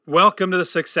Welcome to the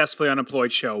Successfully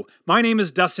Unemployed Show. My name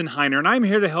is Dustin Heiner, and I'm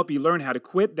here to help you learn how to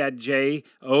quit that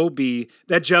JOB,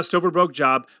 that just over broke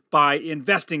job, by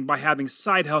investing, by having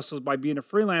side hustles, by being a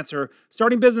freelancer,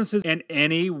 starting businesses in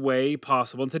any way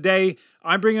possible. And today,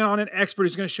 I'm bringing on an expert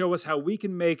who's going to show us how we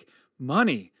can make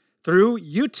money through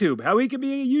YouTube, how we can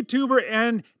be a YouTuber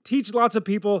and teach lots of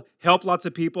people, help lots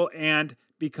of people, and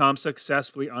become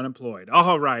successfully unemployed.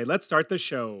 All right, let's start the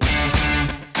show.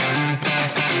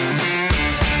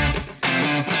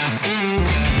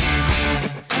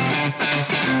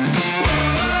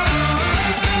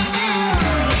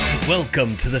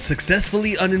 Welcome to the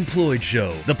Successfully Unemployed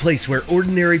Show, the place where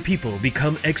ordinary people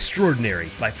become extraordinary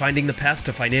by finding the path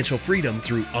to financial freedom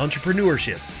through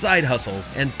entrepreneurship, side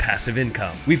hustles, and passive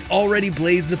income. We've already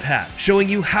blazed the path, showing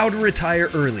you how to retire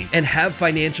early and have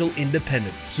financial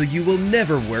independence so you will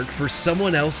never work for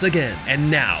someone else again.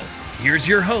 And now, here's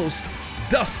your host,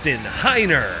 Dustin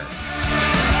Heiner.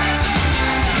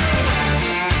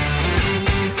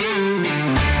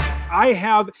 I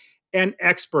have an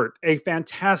expert, a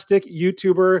fantastic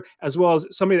YouTuber, as well as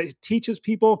somebody that teaches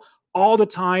people all the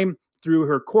time through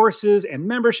her courses and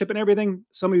membership and everything.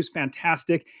 Somebody who's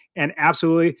fantastic and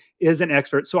absolutely is an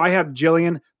expert. So I have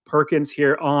Jillian Perkins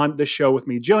here on the show with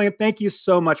me. Jillian, thank you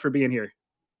so much for being here.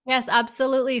 Yes,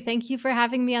 absolutely. Thank you for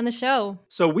having me on the show.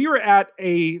 So we were at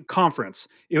a conference.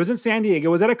 It was in San Diego.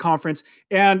 It was at a conference,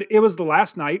 and it was the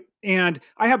last night. And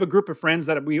I have a group of friends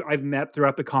that I've met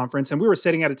throughout the conference, and we were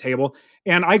sitting at a table.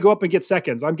 And I go up and get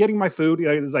seconds. I'm getting my food.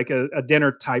 It's like a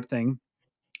dinner type thing.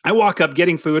 I walk up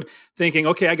getting food, thinking,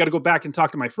 okay, I got to go back and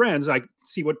talk to my friends, like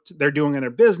see what they're doing in their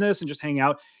business, and just hang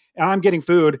out. And I'm getting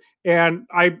food, and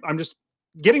I'm just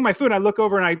getting my food. I look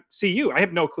over and I see you. I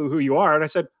have no clue who you are. And I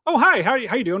said, "Oh, hi, how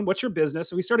you doing? What's your business?"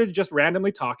 And we started just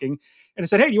randomly talking. And I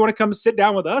said, "Hey, do you want to come sit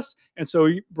down with us?" And so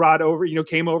he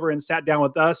came over and sat down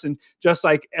with us. And just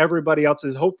like everybody else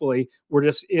is, hopefully, we're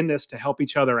just in this to help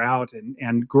each other out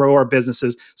and grow our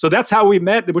businesses. So that's how we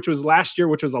met, which was last year,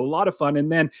 which was a lot of fun.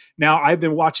 And then now I've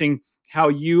been watching how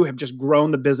you have just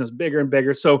grown the business bigger and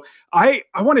bigger. So I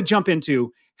want to jump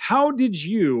into, how did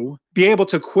you be able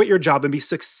to quit your job and be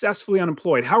successfully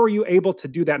unemployed? How are you able to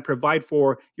do that and provide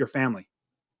for your family?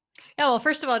 Yeah, well,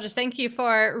 first of all, just thank you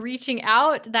for reaching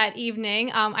out that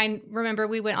evening. I remember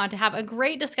we went on to have a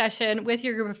great discussion with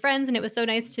your group of friends, and it was so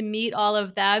nice to meet all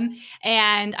of them.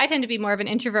 And I tend to be more of an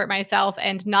introvert myself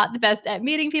and not the best at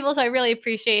meeting people. So I really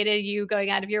appreciated you going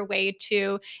out of your way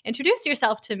to introduce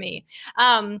yourself to me.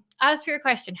 As for your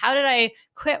question, how did I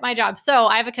quit my job? So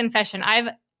I have a confession. I've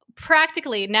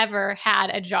practically never had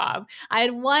a job. I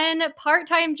had one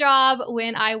part-time job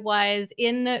when I was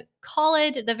in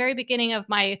college at the very beginning of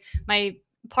my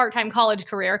part-time college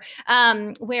career,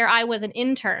 where I was an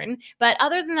intern. But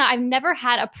other than that, I've never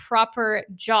had a proper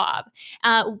job.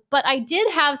 But I did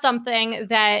have something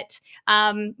that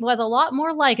was a lot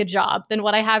more like a job than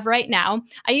what I have right now.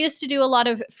 I used to do a lot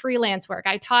of freelance work.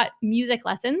 I taught music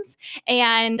lessons,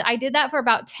 and I did that for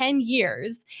about 10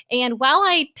 years. And while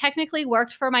I technically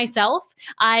worked for myself,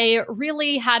 I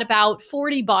really had about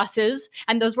 40 bosses,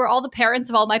 and those were all the parents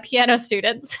of all my piano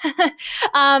students.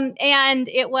 And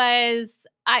it was,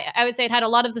 I would say it had a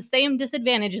lot of the same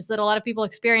disadvantages that a lot of people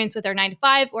experience with their 9 to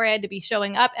 5, where I had to be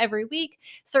showing up every week,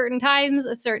 certain times,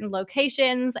 certain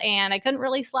locations, and I couldn't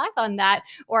really slack on that,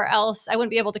 or else I wouldn't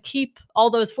be able to keep all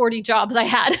those 40 jobs I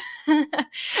had And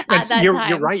at that you're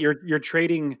time. right. You're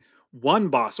trading one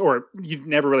boss, or you've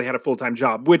never really had a full-time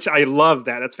job, which I love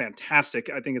that. That's fantastic.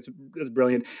 I think it's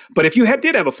brilliant. But if you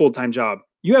did have a full-time job,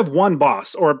 you have one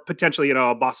boss, or potentially,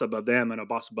 a boss above them and a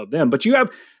boss above them, but you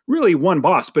have really one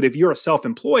boss. But if you're a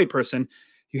self-employed person,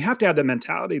 you have to have the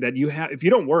mentality that if you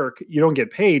don't work, you don't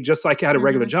get paid, just like at a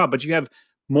regular Mhm. job, but you have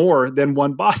more than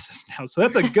one bosses now. So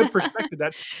that's a good perspective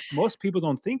that most people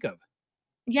don't think of.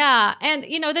 Yeah, and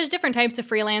there's different types of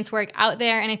freelance work out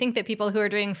there, and I think that people who are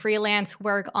doing freelance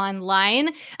work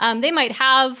online, they might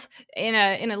have, in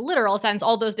a literal sense,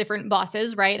 all those different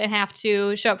bosses, right, and have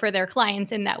to show up for their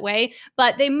clients in that way.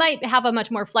 But they might have a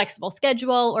much more flexible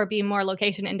schedule or be more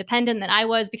location independent than I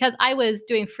was, because I was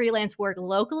doing freelance work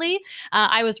locally.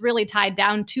 I was really tied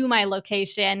down to my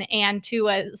location and to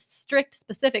a strict,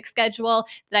 specific schedule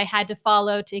that I had to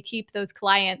follow to keep those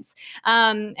clients.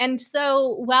 And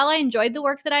so while I enjoyed the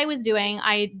work work that I was doing,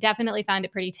 I definitely found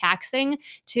it pretty taxing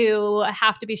to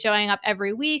have to be showing up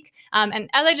every week. And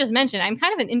as I just mentioned, I'm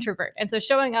kind of an introvert. And so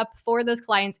showing up for those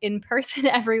clients in person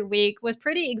every week was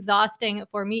pretty exhausting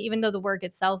for me, even though the work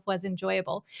itself was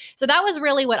enjoyable. So that was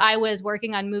really what I was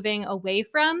working on moving away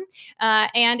from.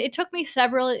 And it took me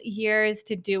several years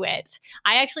to do it.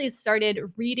 I actually started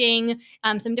reading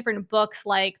some different books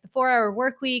like The 4 Hour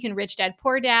Work Week and Rich Dad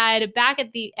Poor Dad back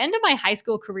at the end of my high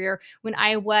school career when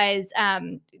I was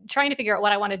trying to figure out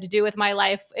what I wanted to do with my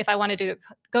life, if I wanted to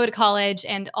go to college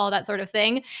and all that sort of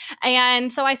thing.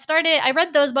 And so I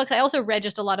read those books. I also read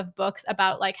just a lot of books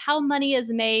about like how money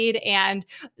is made and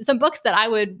some books that I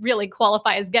would really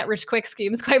qualify as get rich quick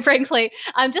schemes, quite frankly,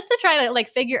 just to try to like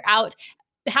figure out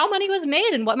how money was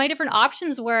made and what my different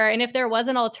options were, and if there was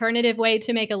an alternative way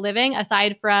to make a living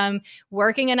aside from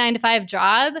working a 9 to 5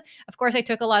 job. Of course, I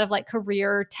took a lot of like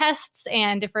career tests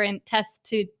and different tests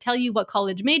to tell you what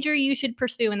college major you should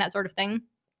pursue and that sort of thing.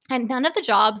 And none of the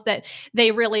jobs that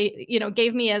they really,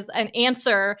 gave me as an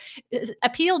answer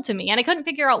appealed to me. And I couldn't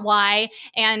figure out why.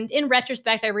 And in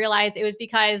retrospect, I realized it was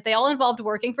because they all involved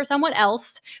working for someone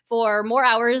else for more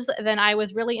hours than I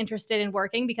was really interested in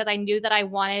working, because I knew that I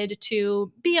wanted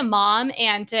to be a mom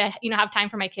and to, have time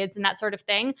for my kids and that sort of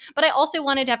thing. But I also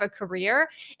wanted to have a career.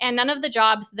 And none of the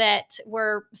jobs that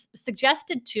were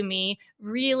suggested to me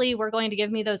really were going to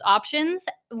give me those options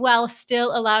while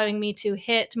still allowing me to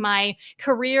hit my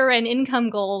career and income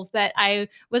goals that I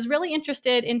was really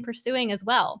interested in pursuing as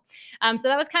well. So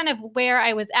that was kind of where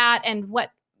I was at, and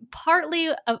partly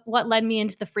of what led me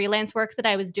into the freelance work that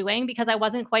I was doing, because I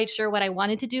wasn't quite sure what I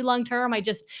wanted to do long term. I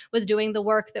just was doing the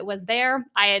work that was there.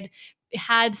 I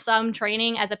had some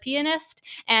training as a pianist,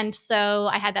 and so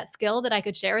I had that skill that I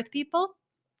could share with people.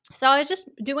 So I was just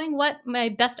doing what my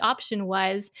best option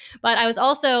was, but I was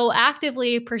also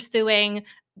actively pursuing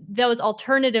those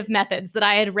alternative methods that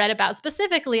I had read about,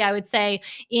 specifically, I would say,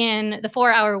 in the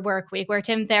 4 Hour Work Week, where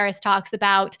Tim Ferriss talks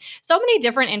about so many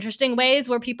different interesting ways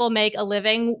where people make a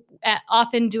living,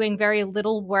 often doing very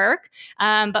little work,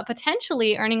 but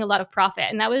potentially earning a lot of profit.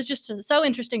 And that was just so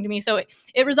interesting to me. So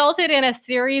it resulted in a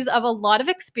series of a lot of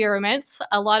experiments,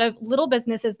 a lot of little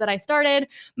businesses that I started,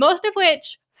 most of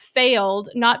which failed,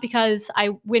 not because I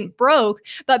went broke,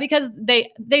 but because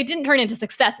they didn't turn into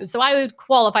successes. So I would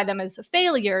qualify them as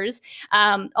failures,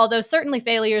 although certainly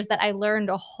failures that I learned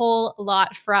a whole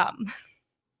lot from.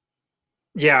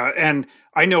 Yeah, and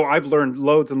I know I've learned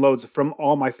loads and loads from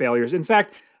all my failures. In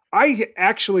fact, I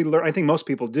actually learn, I think most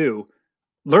people do,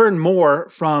 learn more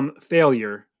from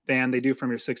failure than they do from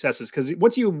your successes. Because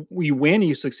once you win,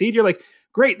 you succeed, you're like,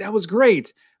 great, that was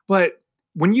great. But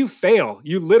when you fail,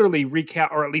 you literally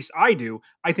recap, or at least I do.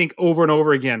 I think over and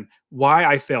over again why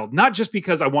I failed, not just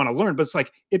because I want to learn, but it's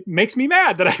like it makes me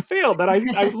mad that I failed, that I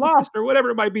lost, or whatever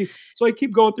it might be. So I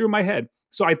keep going through my head.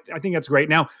 So I think that's great.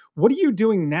 Now, what are you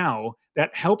doing now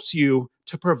that helps you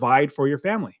to provide for your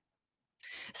family?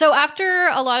 So after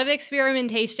a lot of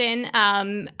experimentation,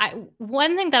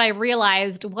 one thing that I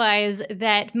realized was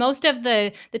that most of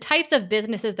the types of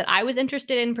businesses that I was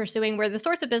interested in pursuing were the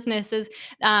sorts of businesses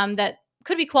that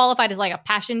could be qualified as like a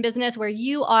passion business, where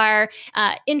you are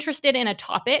interested in a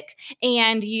topic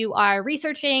and you are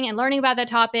researching and learning about that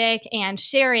topic and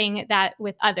sharing that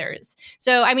with others.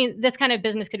 So, I mean, this kind of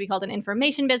business could be called an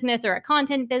information business or a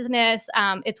content business.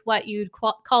 It's what you'd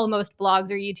call most blogs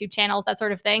or YouTube channels, that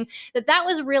sort of thing. That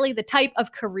was really the type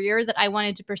of career that I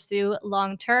wanted to pursue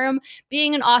long term,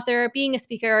 being an author, being a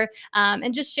speaker,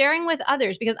 and just sharing with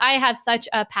others, because I have such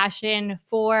a passion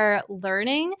for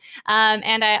learning.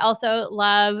 And I also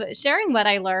love sharing what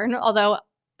I learn, although,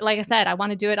 like I said, I want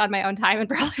to do it on my own time and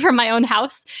probably from my own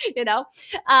house, you know?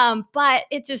 But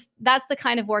that's the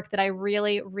kind of work that I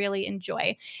really, really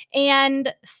enjoy.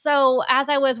 And so as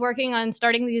I was working on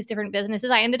starting these different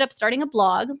businesses, I ended up starting a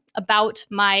blog about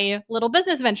my little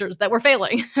business ventures that were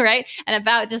failing, right? And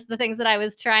about just the things that I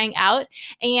was trying out.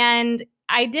 And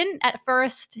I didn't at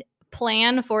first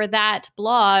plan for that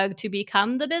blog to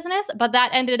become the business, but that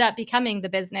ended up becoming the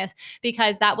business,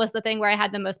 because that was the thing where I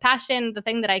had the most passion, the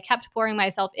thing that I kept pouring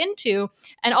myself into.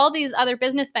 And all these other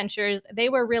business ventures, they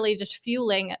were really just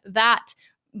fueling that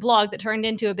blog that turned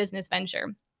into a business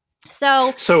venture.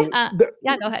 So, So,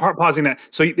 yeah, go ahead. pausing that.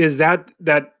 So, is that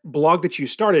blog that you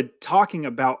started talking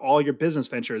about all your business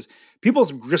ventures? People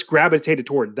just gravitated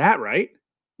toward that, right?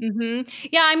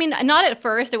 Yeah, I mean, not at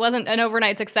first. It wasn't an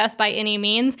overnight success by any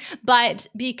means, but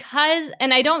because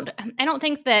and I don't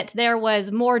think that there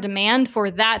was more demand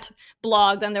for that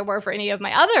blog than there were for any of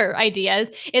my other ideas.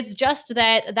 It's just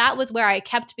that that was where I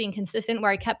kept being consistent,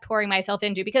 where I kept pouring myself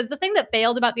into because the thing that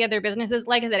failed about the other businesses,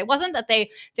 like I said, it wasn't that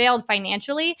they failed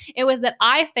financially, it was that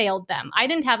I failed them. I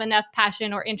didn't have enough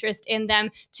passion or interest in them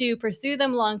to pursue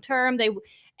them long term. They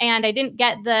and I didn't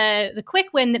get the quick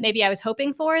win that maybe I was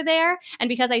hoping for there. And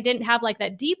because I didn't have like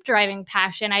that deep driving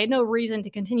passion, I had no reason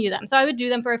to continue them. So I would do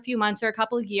them for a few months or a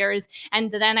couple of years,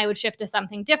 and then I would shift to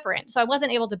something different. So I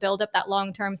wasn't able to build up that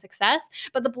long term success.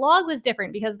 But the blog was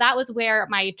different because that was where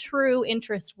my true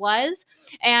interest was.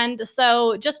 And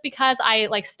so just because I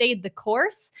like stayed the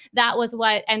course, that was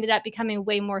what ended up becoming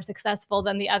way more successful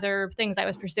than the other things I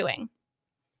was pursuing.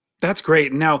 That's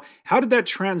great. Now, how did that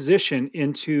transition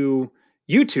into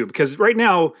YouTube? Because right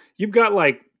now you've got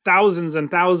like thousands and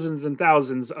thousands and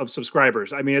thousands of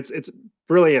subscribers. I mean, it's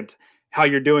brilliant how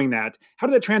you're doing that. How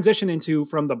did that transition into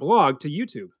from the blog to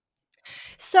YouTube?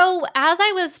 So, as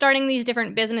I was starting these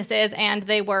different businesses and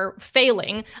they were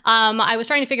failing, I was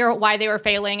trying to figure out why they were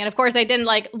failing. And of course, I didn't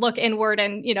like look inward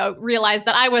and, realize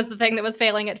that I was the thing that was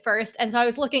failing at first. And so I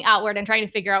was looking outward and trying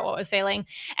to figure out what was failing.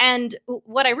 And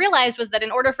what I realized was that in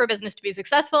order for a business to be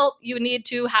successful, you need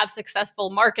to have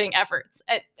successful marketing efforts.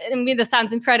 I mean, this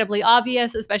sounds incredibly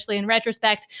obvious, especially in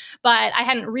retrospect, but I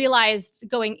hadn't realized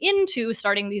going into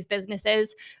starting these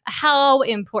businesses how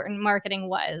important marketing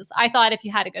was. I thought if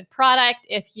you had a good product,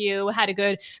 if you had a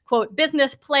good quote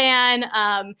business plan,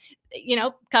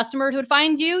 customers would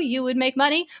find you, you would make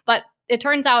money. But it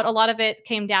turns out a lot of it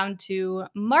came down to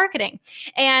marketing.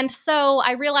 And so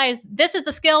I realized this is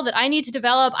the skill that I need to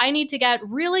develop. I need to get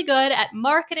really good at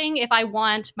marketing if I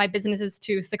want my businesses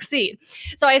to succeed.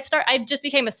 So I just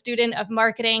became a student of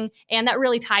marketing, and that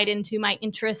really tied into my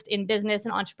interest in business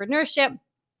and entrepreneurship.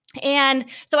 And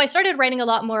so I started writing a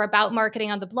lot more about marketing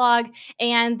on the blog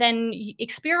and then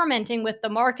experimenting with the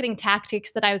marketing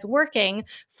tactics that I was working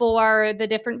for the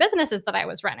different businesses that I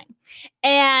was running.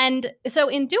 And so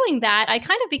in doing that, I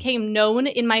kind of became known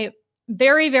in my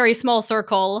very, very small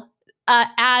circle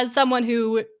as someone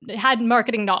who had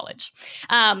marketing knowledge.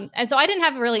 And so I didn't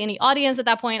have really any audience at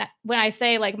that point. When I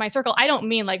say like my circle, I don't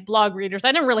mean like blog readers.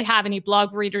 I didn't really have any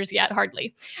blog readers yet,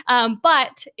 hardly.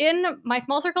 But in my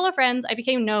small circle of friends, I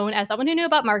became known as someone who knew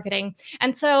about marketing.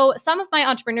 And so some of my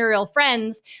entrepreneurial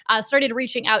friends started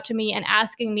reaching out to me and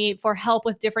asking me for help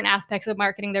with different aspects of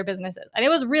marketing their businesses. And it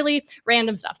was really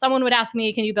random stuff. Someone would ask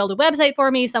me, can you build a website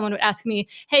for me? Someone would ask me,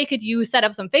 hey, could you set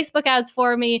up some Facebook ads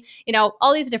for me?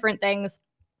 All these different things.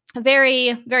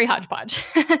 Very, very hodgepodge.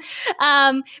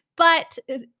 But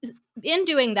in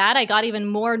doing that, I got even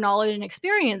more knowledge and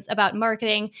experience about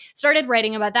marketing, started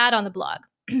writing about that on the blog.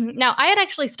 Now, I had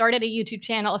actually started a YouTube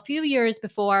channel a few years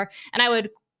before, and I would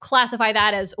classify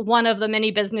that as one of the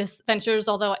many business ventures,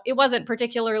 although it wasn't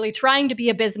particularly trying to be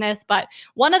a business, but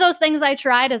one of those things I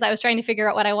tried as I was trying to figure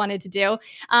out what I wanted to do.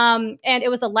 And it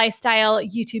was a lifestyle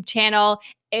YouTube channel.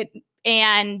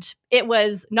 And it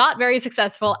was not very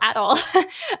successful at all.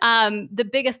 The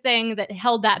biggest thing that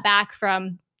held that back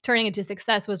from turning into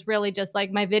success was really just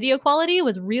like my video quality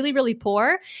was really, really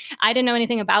poor. I didn't know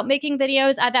anything about making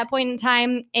videos at that point in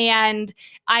time. And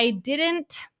I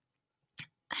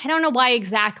don't know why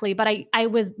exactly, but I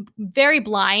was very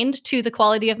blind to the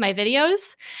quality of my videos.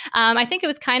 I think it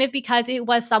was kind of because it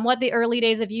was somewhat the early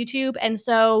days of YouTube. And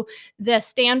so the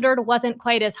standard wasn't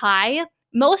quite as high.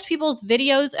 Most people's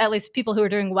videos, at least people who are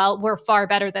doing well, were far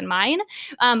better than mine.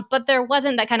 But there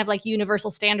wasn't that kind of like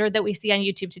universal standard that we see on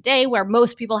YouTube today, where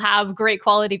most people have great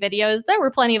quality videos. There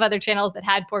were plenty of other channels that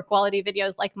had poor quality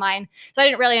videos like mine. So I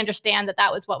didn't really understand that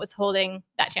that was what was holding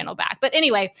that channel back. But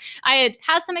anyway, I had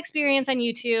had some experience on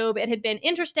YouTube. It had been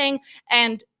interesting.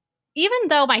 And even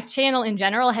though my channel in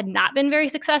general had not been very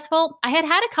successful, I had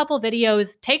had a couple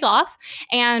videos take off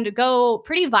and go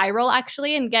pretty viral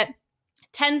actually and get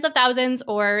tens of thousands,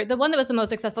 or the one that was the most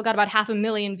successful got about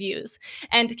 500,000 views.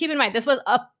 And keep in mind, this was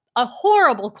a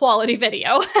horrible quality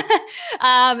video,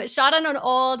 shot on an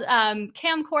old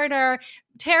camcorder,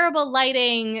 terrible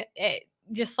lighting,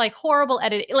 just like horrible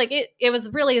editing. Like it was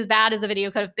really as bad as the video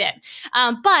could have been.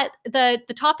 But the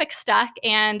topic stuck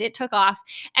and it took off.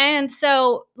 And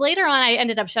so later on, I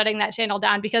ended up shutting that channel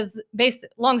down because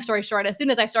long story short, as soon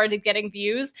as I started getting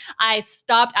views, I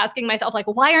stopped asking myself, like,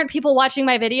 why aren't people watching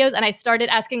my videos? And I started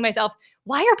asking myself,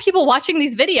 why are people watching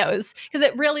these videos? Because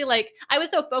it really I was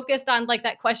so focused on like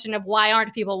that question of why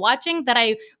aren't people watching that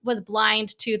I was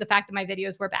blind to the fact that my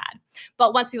videos were bad.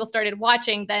 But once people started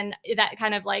watching, then that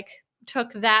kind of like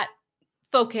took that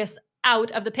focus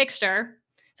out of the picture.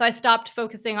 So I stopped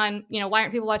focusing on, why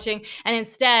aren't people watching? And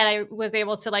instead I was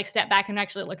able to like step back and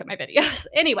actually look at my videos.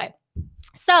 Anyway,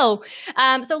 so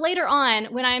later on,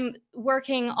 when I'm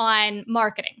working on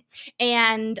marketing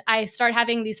and I start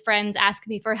having these friends ask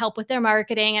me for help with their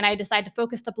marketing, and I decide to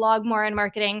focus the blog more on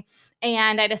marketing,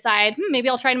 and I decide, maybe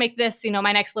I'll try to make this,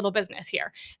 my next little business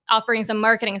here, offering some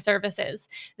marketing services.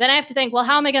 Then I have to think, well,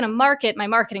 how am I going to market my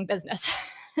marketing business?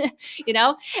 you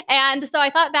know? And so I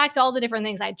thought back to all the different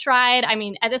things I'd tried. I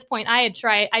mean, at this point, I'd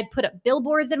put up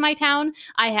billboards in my town.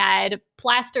 I had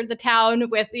plastered the town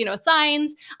with,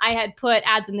 signs. I had put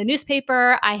ads in the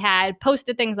newspaper. I had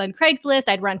posted things on Craigslist.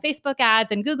 I'd run Facebook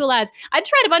ads and Google ads. I'd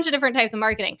tried a bunch of different types of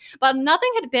marketing, but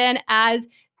nothing had been as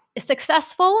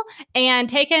successful and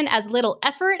taken as little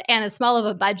effort and as small of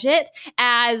a budget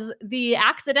as the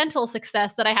accidental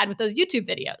success that I had with those YouTube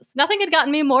videos. Nothing had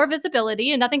gotten me more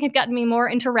visibility and nothing had gotten me more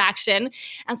interaction.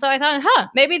 And so I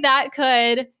thought, maybe that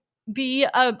could be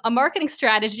a marketing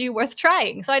strategy worth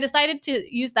trying. So I decided to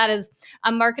use that as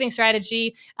a marketing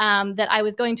strategy that I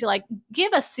was going to like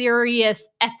give a serious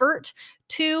effort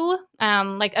to,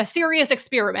 like a serious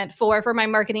experiment for my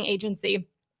marketing agency.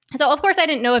 So, of course, I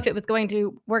didn't know if it was going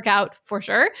to work out for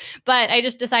sure, but I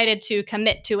just decided to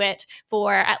commit to it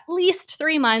for at least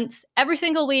 3 months. Every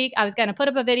single week, I was going to put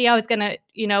up a video. I was going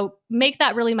to, make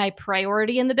that really my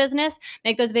priority in the business,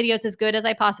 make those videos as good as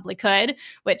I possibly could,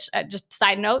 which just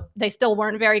side note, they still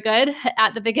weren't very good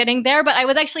at the beginning there, but I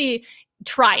was actually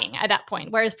trying at that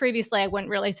point, whereas previously I wouldn't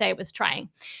really say it was trying.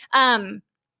 And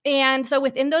so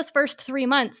within those first 3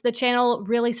 months, the channel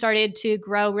really started to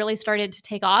grow, really started to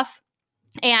take off.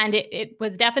 And it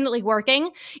was definitely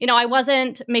working. I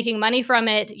wasn't making money from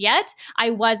it yet. I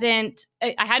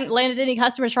hadn't landed any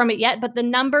customers from it yet, but the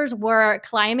numbers were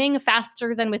climbing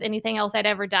faster than with anything else I'd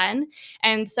ever done.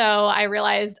 And so I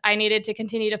realized I needed to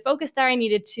continue to focus there. I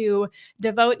needed to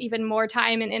devote even more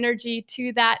time and energy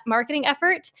to that marketing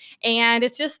effort. And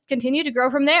it's just continued to grow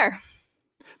from there.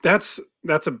 That's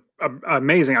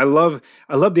amazing. I love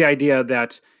the idea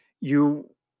that you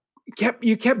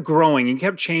you kept growing, you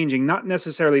kept changing, not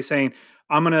necessarily saying,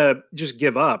 I'm gonna just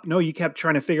give up. No, you kept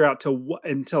trying to figure out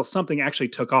until something actually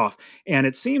took off. And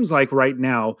it seems like right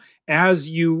now, as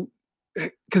you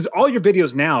because all your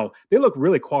videos now, they look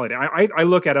really quality. I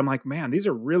look at them like, man, these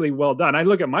are really well done. I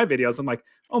look at my videos, I'm like,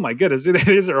 oh my goodness,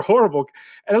 these are horrible.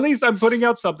 And at least I'm putting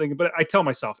out something, but I tell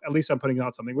myself, at least I'm putting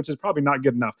out something, which is probably not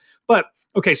good enough. But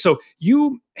okay, so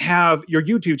you have your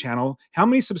YouTube channel. How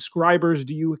many subscribers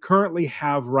do you currently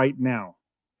have right now?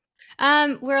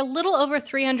 We're a little over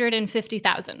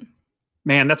 350,000.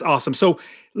 Man, that's awesome. So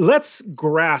let's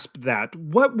grasp that.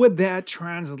 What would that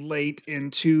translate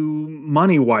into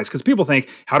money wise? Because people think,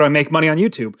 how do I make money on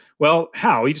YouTube? Well,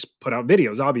 how? You just put out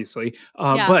videos, obviously.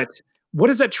 Yeah. But what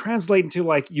does that translate into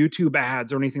like YouTube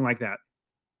ads or anything like that?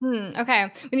 Okay.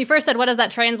 When you first said, what does that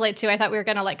translate to? I thought we were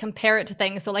going to like compare it to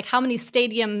things. So like how many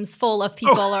stadiums full of Oh,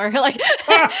 people, or like,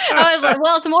 I was like,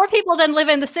 well, it's more people than live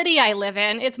in the city I live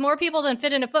in. It's more people than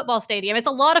fit in a football stadium. It's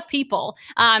a lot of people.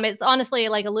 It's honestly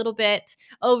like a little bit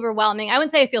overwhelming. I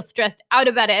wouldn't say I feel stressed out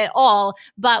about it at all,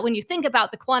 but when you think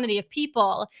about the quantity of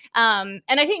people, and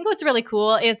I think what's really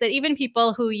cool is that even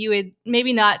people who you would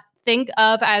maybe not think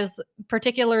of as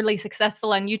particularly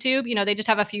successful on YouTube, they just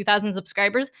have a few thousand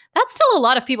subscribers. That's still a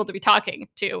lot of people to be talking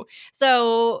to.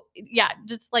 So, yeah,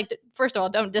 just like, first of all,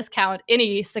 don't discount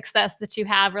any success that you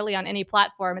have really on any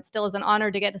platform. It still is an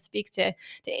honor to get to speak to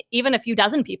even a few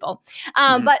dozen people.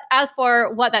 mhm. But as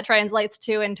for what that translates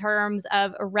to in terms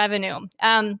of revenue,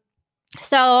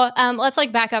 so let's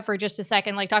like back up for just a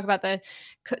second, like talk about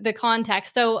the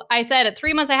context. So I said at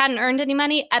 3 months I hadn't earned any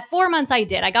money. At 4 months I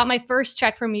did. I got my first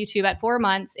check from YouTube at 4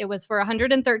 months. It was for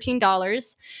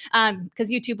 $113 because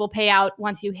YouTube will pay out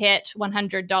once you hit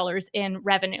 $100 in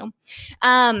revenue.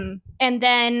 And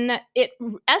then it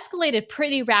escalated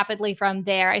pretty rapidly from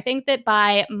there. I think that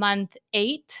by month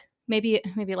 8, maybe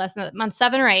less than that, month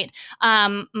 7 or 8,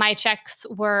 my checks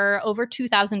were over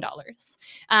 $2,000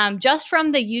 just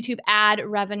from the YouTube ad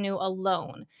revenue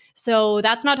alone. So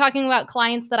that's not talking about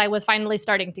clients that I was finally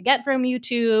starting to get from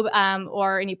YouTube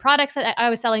or any products that I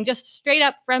was selling, just straight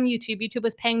up from YouTube. YouTube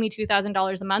was paying me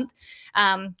 $2,000 a month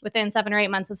within 7 or 8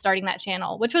 months of starting that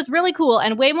channel, which was really cool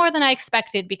and way more than I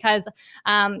expected because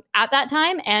at that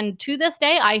time and to this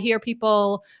day, I hear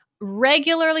people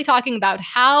regularly talking about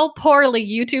how poorly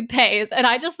YouTube pays. And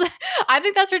I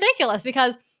think that's ridiculous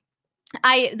because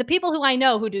the people who I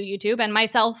know who do YouTube and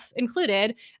myself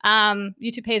included,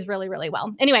 YouTube pays really, really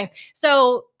well. Anyway,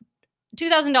 so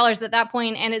 $2,000 at that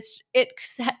point, and it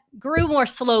grew more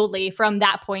slowly from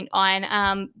that point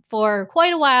on. For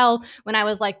quite a while, when I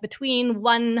was like between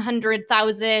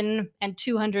 100,000 and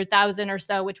 200,000 or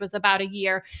so, which was about a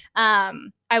year,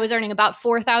 I was earning about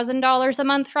 $4,000 a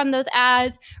month from those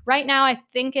ads. Right now, I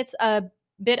think it's a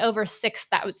bit over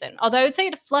 6,000. Although I would say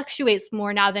it fluctuates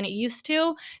more now than it used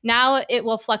to. Now it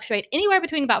will fluctuate anywhere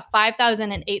between about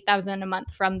 5,000 and 8,000 a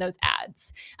month from those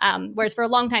ads. Whereas for a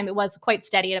long time, it was quite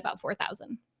steady at about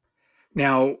 4,000.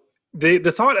 Now, the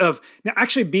thought of now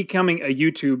actually becoming a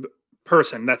YouTube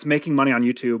person that's making money on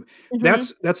YouTube,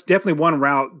 Mm-hmm. that's definitely one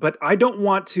route, but I don't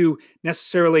want to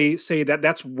necessarily say that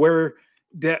that's where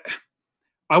that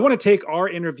I want to take our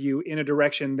interview in a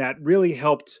direction that really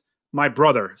helped my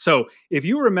brother. So, if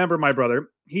you remember my brother,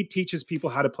 he teaches people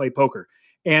how to play poker.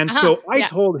 And Uh-huh. so I Yeah.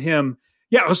 told him,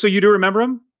 yeah, oh, so you do remember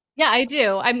him? Yeah, I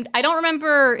do. I don't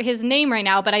remember his name right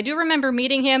now, but I do remember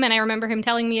meeting him, and I remember him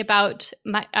telling me about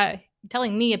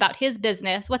his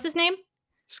business. What's his name?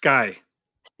 Sky.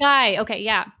 Guy. Okay,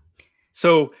 yeah.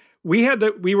 So we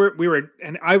were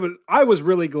and I was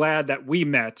really glad that we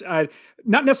met.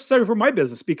 Not necessarily for my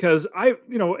business because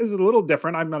is a little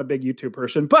different. I'm not a big YouTube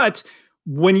person, but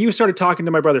when you started talking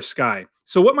to my brother Sky,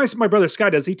 so what my brother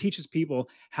Sky does, he teaches people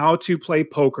how to play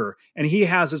poker, and he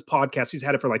has his podcast. He's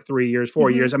had it for like 3 years, 4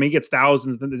 years. Hmm. I mean, he gets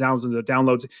thousands and thousands of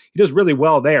downloads. He does really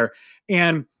well there,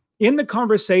 and in the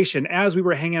conversation as we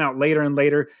were hanging out later and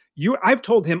later, I've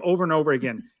told him over and over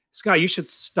again, Sky, you should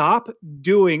stop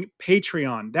doing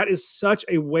Patreon. That is such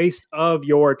a waste of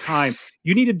your time.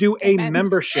 You need to do a Amen.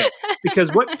 membership because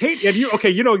and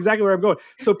you know exactly where I'm going.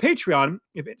 So Patreon,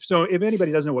 if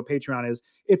anybody doesn't know what Patreon is,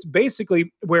 it's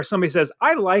basically where somebody says,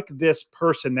 "I like this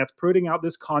person that's putting out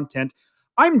this content.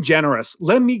 I'm generous.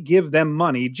 Let me give them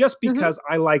money just Hmm. because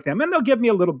I like them, and they'll give me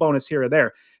a little bonus here or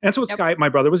there." And that's what Yep. Sky, my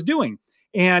brother, was doing.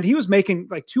 And he was making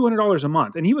like $200 a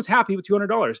month, and he was happy with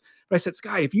 $200. But I said,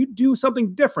 Sky, if you do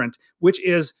something different, which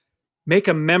is make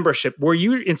a membership where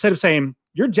you, instead of saying,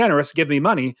 you're generous, give me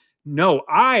money, no,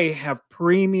 I have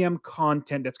premium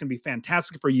content that's going to be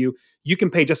fantastic for you. You can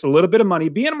pay just a little bit of money,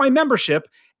 be in my membership,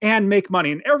 and make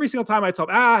money. And every single time I tell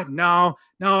him, no,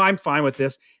 I'm fine with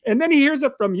this. And then he hears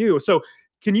it from you. So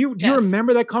do you Yes.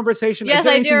 remember that conversation? Is Yes,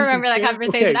 there I do anything you can remember that share?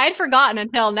 conversation. Okay. I'd forgotten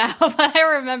until now, but I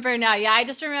remember now. Yeah, I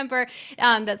just remember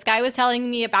that Sky was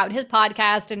telling me about his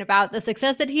podcast and about the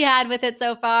success that he had with it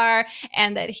so far,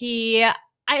 and that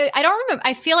I don't remember.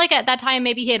 I feel like at that time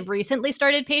maybe he had recently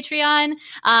started Patreon,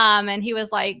 and he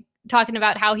was like talking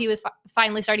about how he was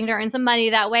finally starting to earn some money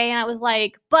that way, and I was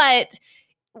like, but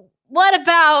what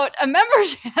about a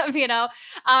membership?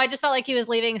 I just felt like he was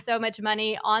leaving so much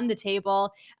money on the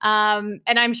table. And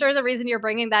I'm sure the reason you're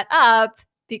bringing that up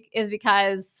is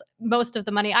because most of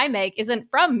the money I make isn't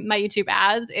from my YouTube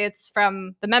ads. It's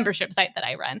from the membership site that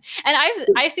I run. And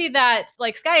I see that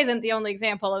like Sky isn't the only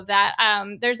example of that.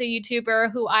 There's a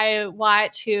YouTuber who I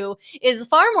watch who is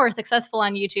far more successful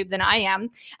on YouTube than I am.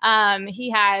 He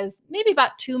has maybe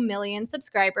about 2 million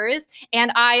subscribers,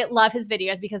 and I love his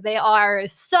videos because they are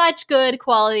such good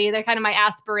quality. They're kind of my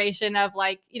aspiration of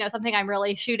something I'm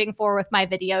really shooting for with my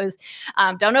videos.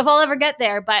 Don't know if I'll ever get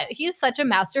there, but he's such a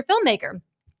master filmmaker.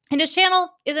 And his channel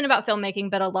isn't about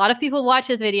filmmaking, but a lot of people watch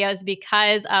his videos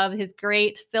because of his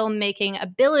great filmmaking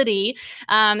ability.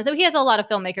 So he has a lot of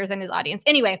filmmakers in his audience.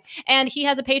 Anyway, and he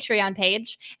has a Patreon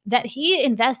page that he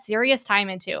invests serious time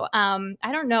into.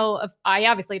 I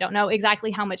obviously don't know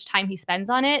exactly how much time he spends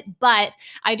on it, but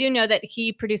I do know that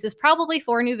he produces probably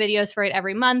 4 new videos for it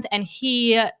every month, and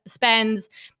he spends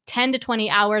 10 to 20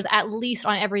 hours at least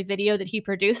on every video that he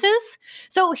produces.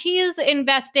 So he's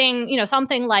investing,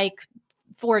 something like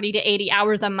 40 to 80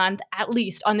 hours a month at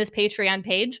least on this Patreon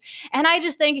page. And I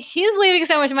just think he's leaving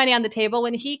so much money on the table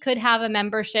when he could have a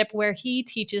membership where he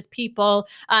teaches people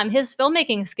his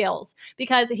filmmaking skills,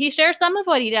 because he shares some of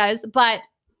what he does, but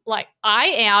like I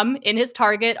am in his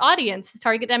target audience, his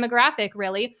target demographic,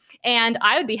 really. And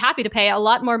I would be happy to pay a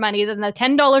lot more money than the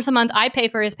 $10 a month I pay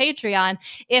for his Patreon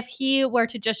if he were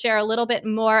to just share a little bit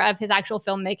more of his actual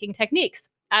filmmaking techniques,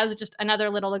 as just another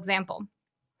little example.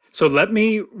 So let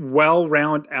me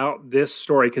round out this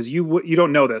story because you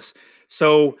don't know this.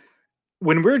 So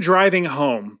when we're driving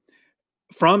home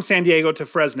from San Diego to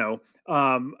Fresno,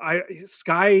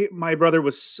 Sky, my brother,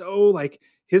 was so like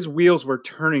his wheels were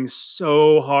turning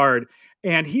so hard,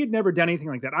 and he had never done anything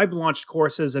like that. I've launched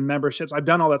courses and memberships. I've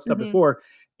done all that stuff Mm-hmm. before,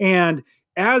 and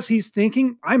as he's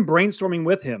thinking, I'm brainstorming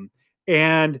with him.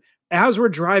 And as we're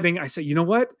driving, I say, you know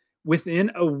what? Within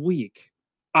a week,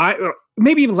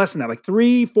 maybe even less than that, like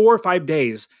 3, 4, 5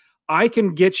 days, I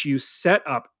can get you set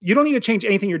up. You don't need to change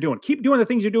anything you're doing. Keep doing the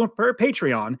things you're doing for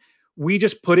Patreon. we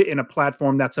just put it in a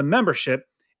platform that's a membership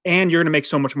and you're going to make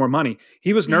so much more money.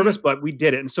 He was nervous, Mhm. but we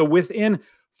did it. And so within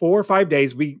 4 or 5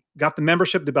 days, we got the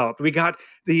membership developed. We got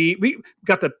the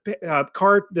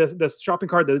card, the shopping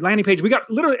cart, the landing page. We got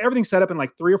literally everything set up in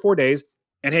like 3 or 4 days.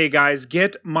 And hey, guys,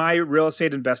 get my real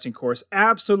estate investing course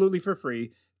absolutely for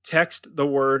free. Text the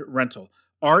word rental,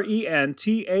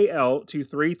 RENTAL, to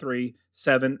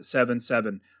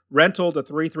 33777. Rental to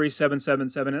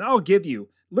 33777. And I'll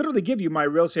literally give you my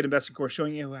real estate investing course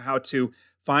showing you how to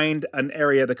find an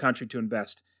area of the country to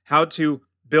invest, how to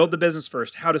build the business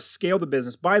first, how to scale the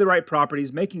business, buy the right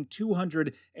properties, making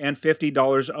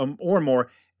 $250 or more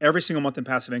every single month in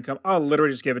passive income. I'll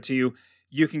literally just give it to you.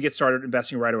 You can get started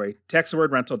investing right away. Text the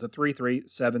word rental to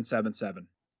 33777.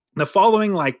 The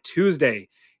following like Tuesday,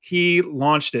 he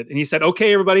launched it and he said,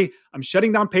 okay, everybody, I'm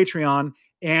shutting down Patreon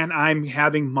and I'm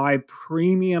having my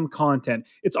premium content.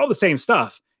 It's all the same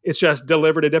stuff. It's just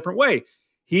delivered a different way.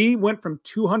 He went from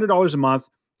 $200 a month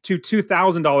to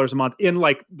 $2,000 a month in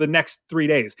like the next 3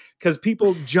 days because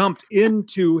people jumped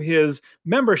into his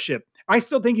membership. I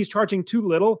still think he's charging too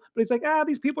little, but he's like,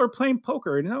 these people are playing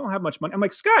poker and I don't have much money. I'm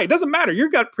like, Sky, it doesn't matter.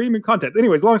 You've got premium content.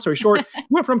 Anyways, long story short, he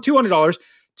went from $200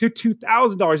 to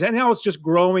 $2,000. And now it's just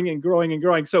growing and growing and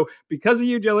growing. So because of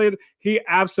you, Jillian, he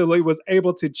absolutely was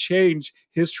able to change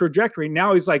his trajectory.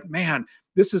 Now he's like, man,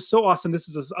 this is so awesome. This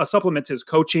is a supplement to his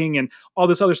coaching and all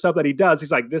this other stuff that he does.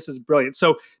 He's like, this is brilliant.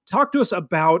 So talk to us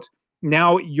about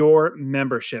now your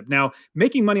membership. Now,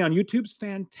 making money on YouTube's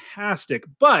fantastic,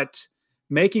 but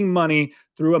making money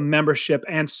through a membership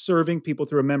and serving people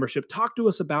through a membership. Talk to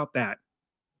us about that.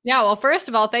 Yeah, well, first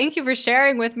of all, thank you for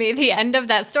sharing with me the end of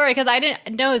that story because I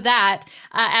didn't know that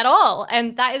at all.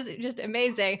 And that is just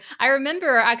amazing. I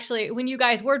remember actually when you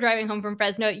guys were driving home from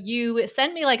Fresno, you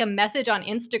sent me like a message on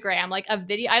Instagram, like a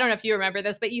video. I don't know if you remember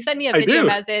this, but you sent me a I video do.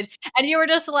 message and you were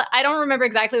just like, I don't remember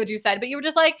exactly what you said, but you were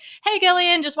just like, hey,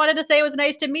 Gillian, just wanted to say it was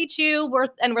nice to meet you. We're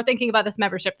thinking about this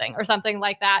membership thing or something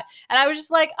like that. And I was just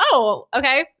like, oh,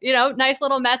 okay, nice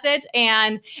little message.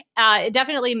 And it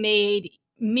definitely made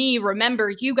me remember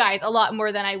you guys a lot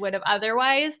more than I would have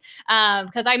otherwise.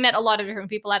 Because I met a lot of different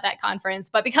people at that conference.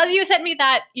 But because you sent me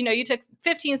that, you took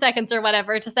 15 seconds or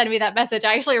whatever to send me that message,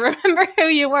 I actually remember who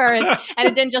you were. And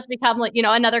it didn't just become like,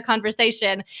 another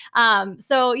conversation.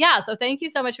 So thank you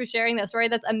so much for sharing that story.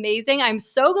 That's amazing. I'm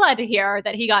so glad to hear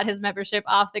that he got his membership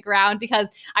off the ground because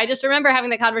I just remember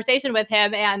having the conversation with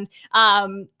him and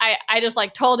I just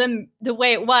like told him the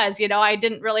way it was, I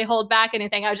didn't really hold back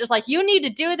anything. I was just like, you need to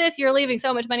do this. You're leaving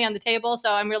so much money on the table.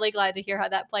 So I'm really glad to hear how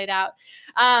that played out.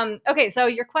 Okay. So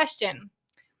your question,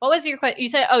 what was your question? You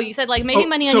said like making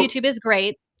money on YouTube is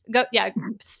great. Go. Yeah.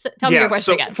 Tell me your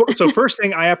question again. So first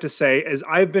thing I have to say is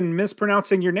I've been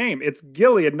mispronouncing your name. It's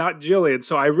Gilead, not Jillian.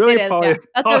 So I really It is. Yeah.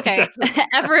 apologize. That's okay.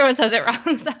 Everyone says it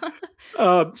wrong.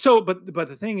 But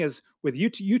the thing is with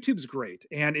YouTube's great.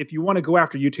 And if you want to go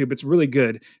after YouTube, it's really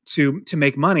good to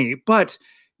make money. But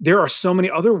there are so many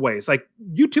other ways. Like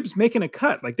YouTube's making a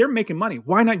cut. Like they're making money.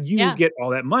 Why not you Yeah. get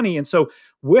all that money? And so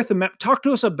talk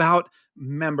to us about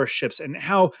memberships and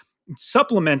how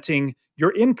supplementing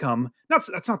your income. That's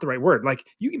not the right word. Like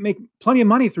you can make plenty of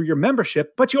money through your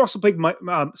membership, but you also make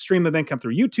stream of income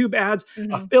through YouTube ads,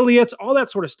 Mhm. affiliates, all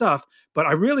that sort of stuff. But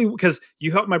because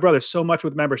you helped my brother so much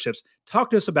with memberships,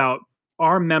 talk to us about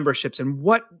our memberships and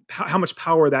how much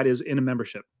power that is in a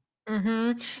membership.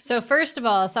 So first of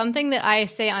all, something that I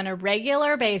say on a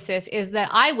regular basis is that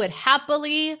I would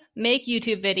happily make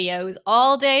YouTube videos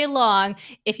all day long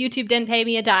if YouTube didn't pay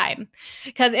me a dime,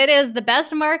 because it is the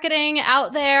best marketing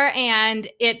out there and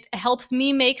it helps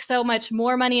me make so much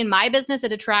more money in my business.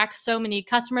 It attracts so many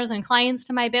customers and clients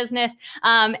to my business.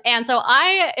 And so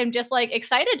I am just like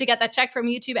excited to get that check from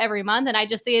YouTube every month. And I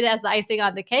just see it as the icing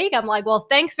on the cake. I'm like, well,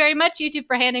 thanks very much, YouTube,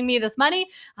 for handing me this money.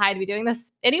 I'd be doing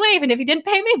this anyway, even if you didn't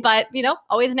pay me, but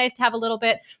always nice to have a little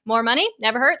bit more money.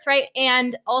 Never hurts, right?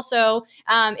 And also,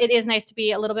 it is nice to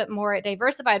be a little bit more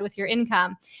diversified with your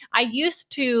income. I used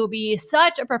to be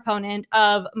such a proponent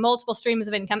of multiple streams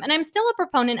of income, and I'm still a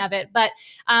proponent of it, but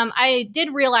I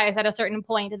did realize at a certain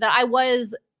point that I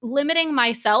was limiting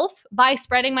myself by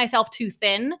spreading myself too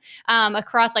thin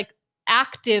across like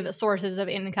active sources of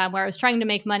income where I was trying to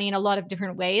make money in a lot of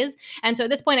different ways. And so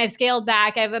at this point, I've scaled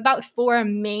back. I have about 4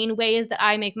 main ways that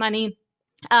I make money.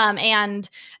 And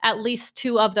at least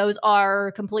 2 of those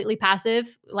are completely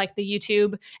passive, like the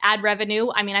YouTube ad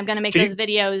revenue. I mean, I'm going to make Can those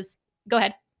videos. Go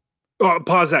ahead.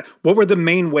 Pause that. What were the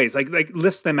main ways? Like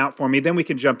list them out for me, then we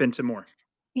can jump into more.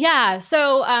 Yeah.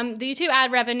 So the YouTube ad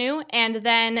revenue, and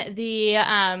then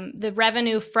the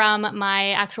revenue from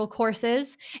my actual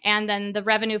courses, and then the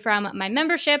revenue from my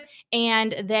membership,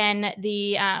 and then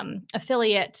the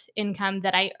affiliate income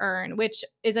that I earn, which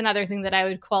is another thing that I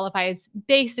would qualify as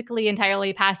basically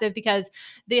entirely passive, because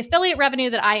the affiliate revenue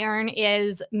that I earn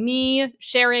is me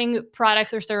sharing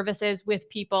products or services with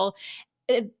people.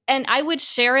 And I would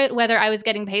share it whether I was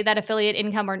getting paid that affiliate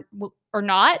income or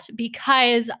not,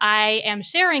 because I am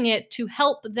sharing it to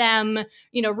help them,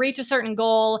 reach a certain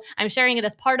goal. I'm sharing it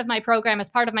as part of my program, as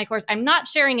part of my course. I'm not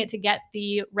sharing it to get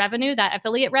the revenue, that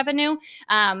affiliate revenue.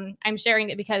 I'm sharing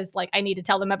it because like I need to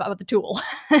tell them about the tool.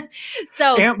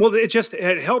 So And well,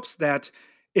 it helps that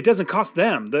it doesn't cost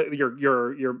them,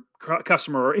 your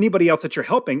customer or anybody else that you're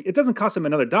helping. It doesn't cost them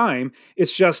another dime.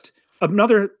 It's just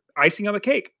another icing on the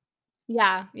cake.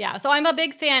 yeah, yeah. So I'm a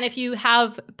big fan if you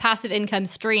have passive income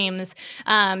streams,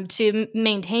 to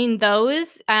maintain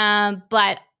those,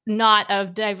 but not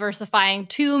of diversifying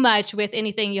too much with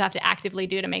anything you have to actively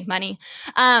do to make money.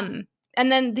 And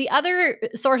then the other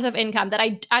source of income that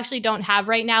I actually don't have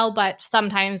right now, but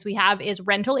sometimes we have, is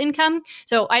rental income.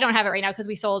 So I don't have it right now because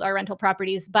we sold our rental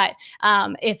properties. But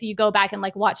if you go back and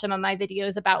like watch some of my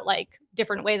videos about like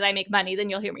different ways I make money, then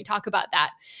you'll hear me talk about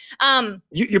that. Um,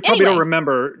 You probably don't anyway,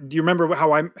 remember. Do you remember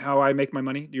how I make my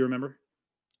money? Do you remember?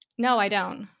 no, I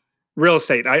don't. Real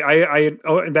estate. I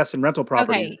invest in rental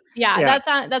properties. Okay. Yeah, Yeah.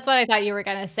 that's what I thought you were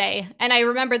gonna say. And I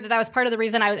remember that that was part of the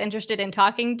reason I was interested in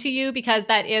talking to you, because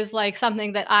that is like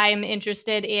something that I'm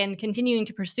interested in continuing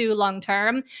to pursue long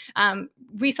term.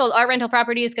 We sold our rental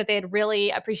properties because they had really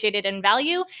appreciated in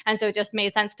value, and so it just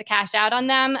made sense to cash out on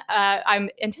them. I'm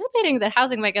anticipating that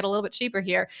housing might get a little bit cheaper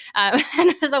here,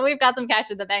 and so we've got some cash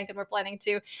in the bank, and we're planning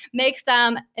to make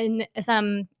some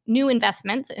new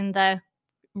investments in the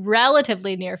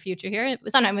relatively near future here,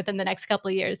 sometime within the next couple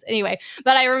of years. Anyway,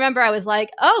 but I remember I was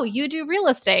like, "Oh, you do real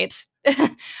estate.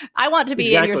 I want to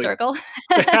be in your Exactly. circle."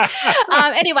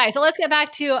 Anyway, so let's get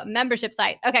back to membership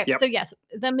site. Okay, Yep. so yes,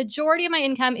 the majority of my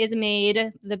income is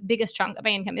made, the biggest chunk of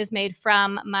my income is made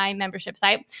from my membership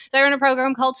site. So I run a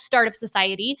program called Startup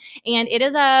Society, and it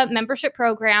is a membership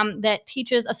program that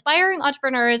teaches aspiring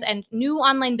entrepreneurs and new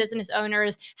online business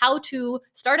owners how to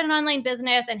start an online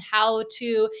business and how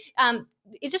to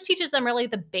it just teaches them really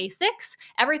the basics,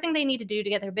 everything they need to do to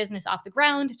get their business off the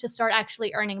ground, to start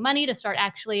actually earning money, to start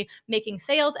actually making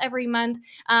sales every month,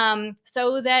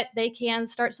 so that they can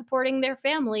start supporting their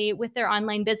family with their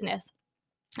online business.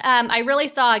 I really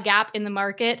saw a gap in the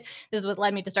market. This is what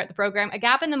led me to start the program. A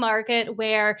gap in the market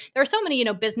where there are so many,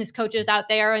 business coaches out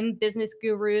there and business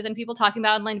gurus and people talking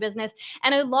about online business,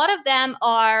 and a lot of them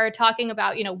are talking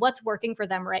about, what's working for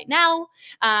them right now,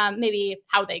 maybe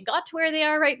how they got to where they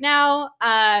are right now,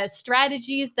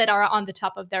 strategies that are on the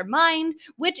top of their mind,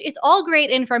 which is all great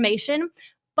information.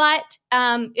 But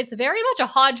it's very much a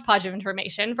hodgepodge of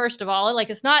information. First of all, like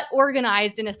it's not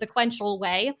organized in a sequential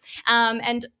way,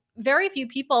 and very few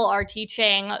people are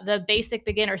teaching the basic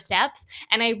beginner steps.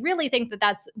 And I really think that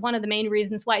that's one of the main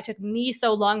reasons why it took me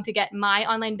so long to get my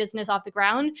online business off the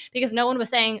ground, because no one was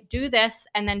saying, do this,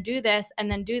 and then do this,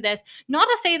 and then do this. Not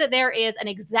to say that there is an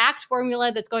exact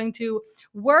formula that's going to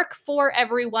work for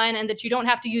everyone and that you don't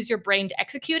have to use your brain to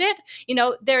execute it.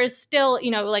 There's still,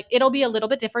 like it'll be a little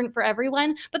bit different for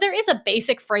everyone, but there is a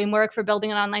basic framework for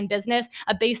building an online business,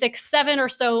 a basic 7 or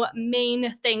so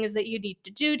main things that you need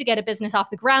to do to get a business off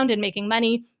the ground and making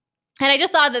money. And I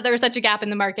just saw that there was such a gap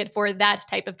in the market for that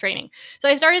type of training. So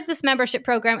I started this membership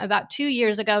program about 2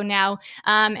 years ago now.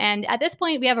 And at this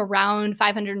point, we have around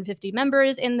 550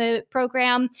 members in the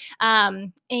program.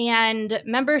 And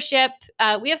membership,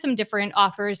 we have some different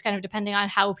offers kind of depending on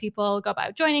how people go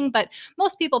about joining. But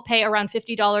most people pay around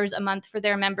 $50 a month for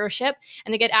their membership.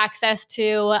 And they get access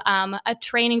to a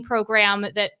training program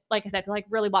that, like I said, like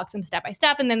really walks them step by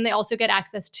step. And then they also get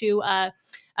access to a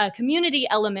community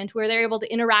element where they're able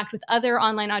to interact with other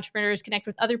online entrepreneurs, connect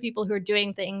with other people who are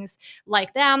doing things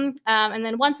like them. And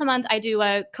then once a month, I do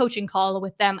a coaching call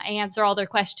with them. I answer all their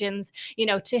questions,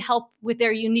 to help with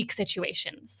their unique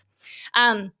situations.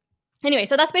 Anyway,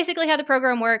 so that's basically how the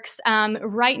program works.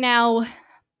 Right now,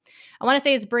 I want to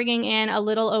say it's bringing in a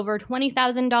little over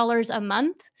 $20,000 a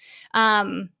month.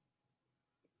 Um,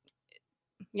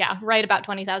 yeah, right about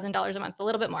 $20,000 a month, a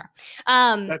little bit more.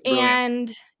 That's brilliant.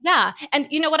 And yeah, and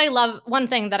you know what I love? One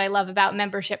thing that I love about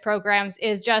membership programs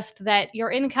is just that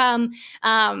your income,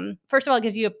 first of all, it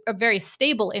gives you a very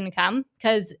stable income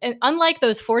because unlike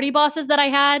those 40 bosses that I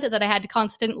had to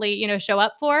constantly, show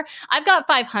up for, I've got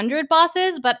 500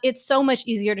 bosses, but it's so much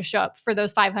easier to show up for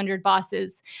those 500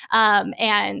 bosses.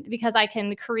 And because I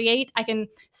can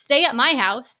stay at my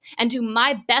house and do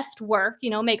my best work,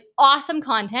 make awesome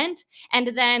content and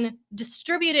then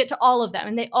distribute it to all of them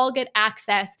and they all get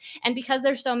access. And because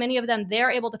there's so many of them,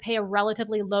 they're able to pay a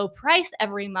relatively low price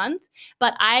every month,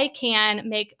 but I can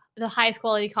make the highest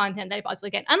quality content that I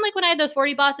possibly can. Unlike when I had those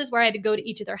 40 bosses where I had to go to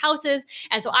each of their houses.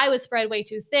 And so I was spread way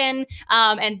too thin.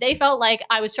 And they felt like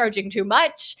I was charging too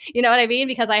much. You know what I mean?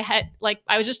 Because I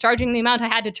was just charging the amount I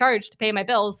had to charge to pay my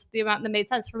bills, the amount that made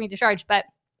sense for me to charge. But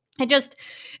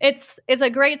it's a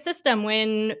great system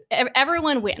when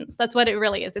everyone wins. That's what it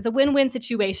really is. It's a win-win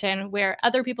situation where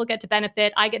other people get to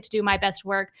benefit. I get to do my best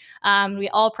work. We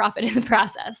all profit in the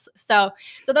process. So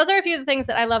those are a few of the things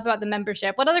that I love about the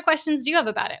membership. What other questions do you have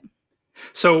about it?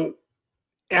 So,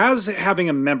 as having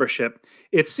a membership,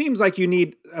 it seems like you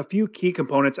need a few key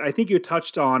components. I think you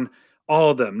touched on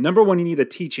all of them. Number one, you need the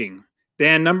teaching.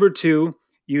 Then, number two,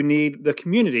 you need the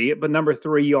community. But number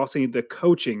three, you also need the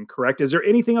coaching, correct? Is there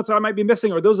anything else I might be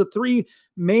missing? Or are those the three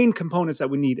main components that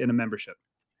we need in a membership?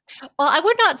 Well, I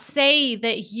would not say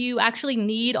that you actually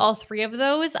need all three of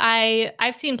those.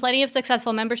 I've seen plenty of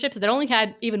successful memberships that only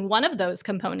had even one of those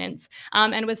components,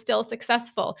 and was still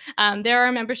successful. There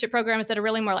are membership programs that are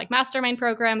really more like mastermind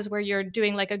programs where you're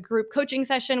doing like a group coaching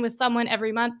session with someone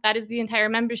every month. That is the entire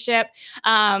membership.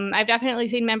 I've definitely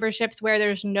seen memberships where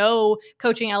there's no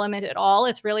coaching element at all.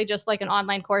 It's really just like an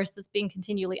online course that's being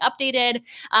continually updated.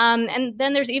 And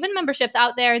then there's even memberships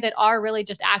out there that are really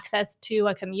just access to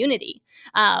a community.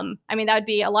 I mean, that would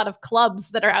be a lot of clubs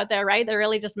that are out there, right? They're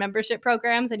really just membership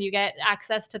programs and you get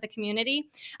access to the community.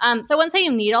 So I wouldn't say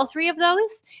you need all three of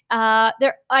those.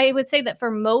 I would say that for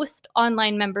most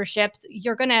online memberships,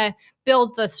 you're going to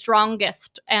build the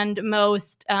strongest and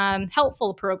most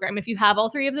helpful program if you have all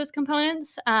three of those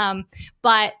components,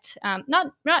 but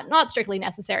not strictly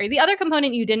necessary. The other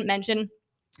component you didn't mention,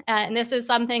 and this is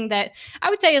something that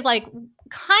I would say is like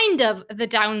kind of the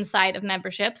downside of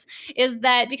memberships, is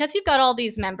that because you've got all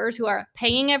these members who are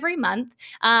paying every month,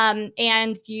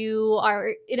 and you are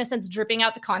in a sense dripping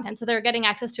out the content, so they're getting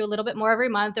access to a little bit more every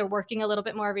month, they're working a little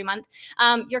bit more every month,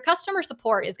 your customer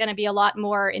support is going to be a lot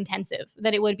more intensive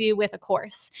than it would be with a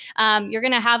course. You're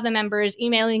going to have the members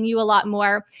emailing you a lot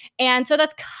more, and so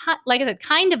that's like I said,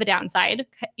 kind of a downside.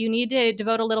 You need to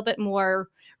devote a little bit more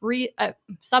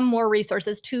some more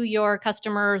resources to your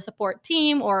customer support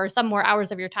team or some more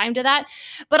hours of your time to that.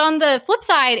 But on the flip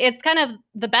side, it's kind of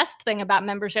the best thing about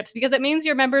memberships because it means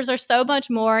your members are so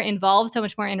much more involved, so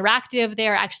much more interactive.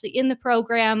 They're actually in the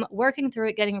program, working through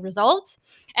it, getting results.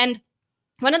 And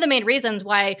one of the main reasons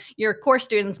why your course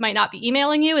students might not be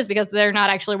emailing you is because they're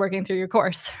not actually working through your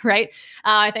course, right?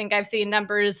 I think I've seen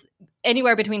numbers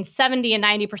anywhere between 70 and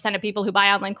 90% of people who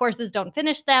buy online courses don't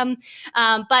finish them.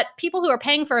 But people who are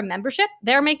paying for a membership,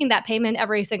 they're making that payment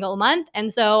every single month.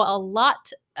 And so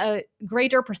a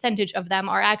greater percentage of them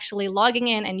are actually logging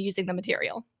in and using the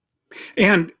material.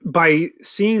 And by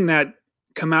seeing that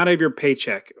come out of your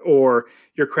paycheck or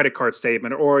your credit card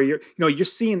statement, or you're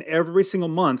seeing every single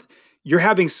month, you're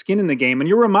having skin in the game and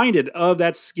you're reminded of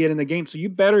that skin in the game. So you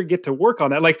better get to work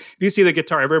on that. Like if you see the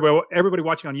guitar, everybody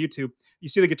watching on YouTube, you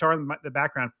see the guitar in the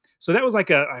background. So that was like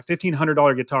a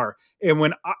 $1,500 guitar. And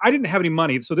when I didn't have any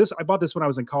money, I bought this when I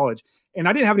was in college and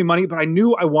I didn't have any money, but I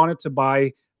knew I wanted to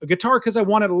buy a guitar because I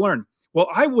wanted to learn. Well,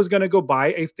 I was going to go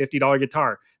buy a $50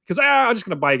 guitar because I'm just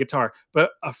going to buy a guitar.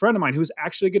 But a friend of mine who's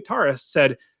actually a guitarist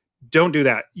said, don't do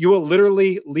that. You will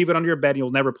literally leave it under your bed and you'll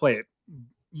never play it.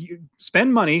 You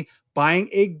spend money buying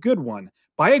a good one.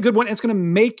 Buy a good one. And it's going to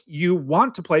make you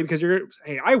want to play because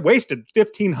I wasted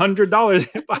 $1,500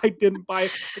 if I didn't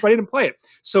play it.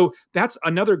 So that's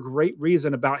another great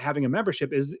reason about having a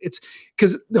membership is it's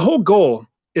because the whole goal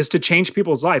is to change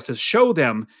people's lives, to show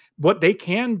them what they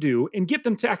can do and get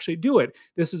them to actually do it.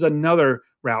 This is another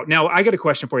route. Now, I got a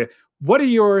question for you. What are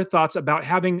your thoughts about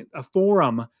having a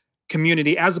forum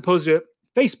community as opposed to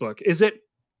Facebook?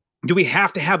 Do we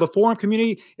have to have a forum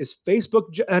community? Is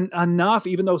Facebook enough?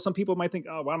 Even though some people might think,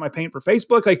 oh, why am I paying for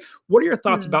Facebook? Like, what are your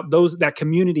thoughts about that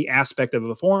community aspect of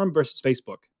a forum versus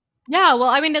Facebook? Yeah, well,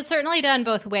 I mean, it's certainly done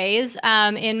both ways.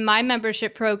 In my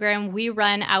membership program, we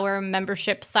run our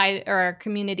membership side or our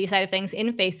community side of things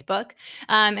in Facebook.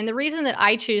 And the reason that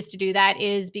I choose to do that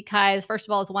is because, first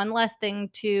of all, it's one less thing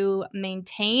to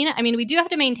maintain. I mean, we do have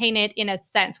to maintain it in a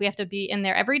sense. We have to be in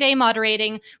there every day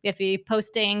moderating. We have to be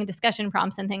posting discussion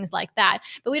prompts and things like that.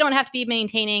 But we don't have to be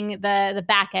maintaining the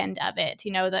back end of it,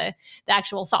 the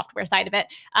actual software side of it.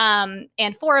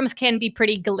 And forums can be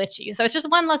pretty glitchy. So it's just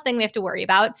one less thing we have to worry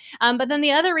about. But then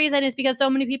the other reason is because so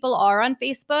many people are on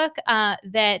Facebook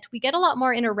that we get a lot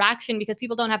more interaction because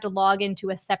people don't have to log into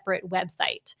a separate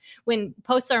website. When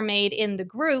posts are made in the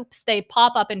groups, they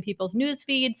pop up in people's news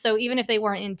feeds. So even if they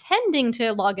weren't intending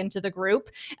to log into the group,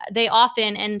 they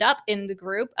often end up in the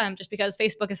group just because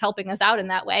Facebook is helping us out in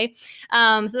that way.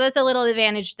 So that's a little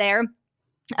advantage there.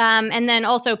 And then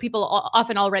also people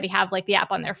often already have like the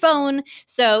app on their phone.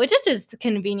 So it just is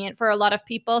convenient for a lot of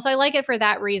people. So I like it for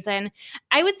that reason.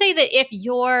 I would say that if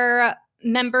your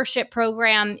membership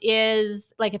program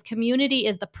is like if community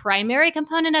is the primary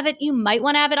component of it, you might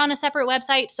want to have it on a separate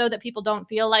website so that people don't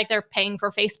feel like they're paying for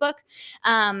Facebook.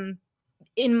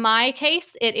 In my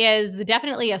case, it is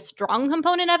definitely a strong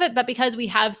component of it, but because we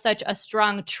have such a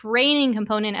strong training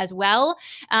component as well,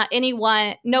 I've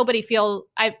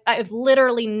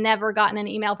literally never gotten an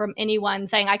email from anyone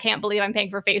saying, I can't believe I'm paying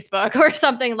for Facebook or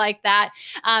something like that,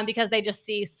 because they just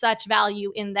see such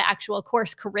value in the actual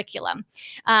course curriculum.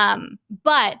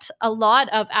 But a lot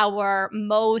of our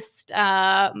most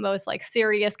like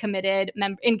serious, committed,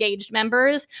 engaged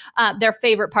members, their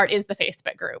favorite part is the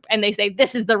Facebook group. And they say,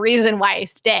 this is the reason why I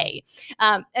stay.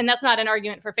 And that's not an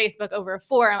argument for Facebook over a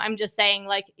forum. I'm just saying,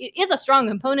 like, it is a strong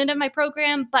component of my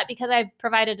program, but because I've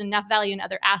provided enough value in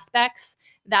other aspects,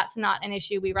 that's not an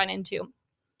issue we run into.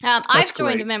 That's I've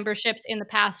joined great. memberships in the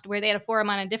past where they had a forum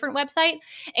on a different website.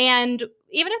 And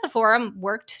even if the forum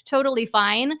worked totally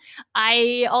fine,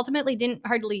 I ultimately didn't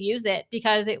hardly use it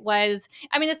because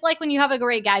it's like when you have a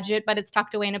great gadget, but it's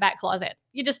tucked away in a back closet.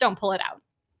 You just don't pull it out.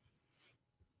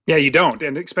 Yeah, you don't,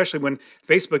 and especially when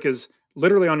Facebook is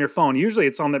literally on your phone. Usually,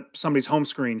 it's on somebody's home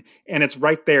screen, and it's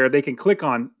right there. They can click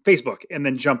on Facebook and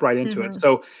then jump right into it. Hmm.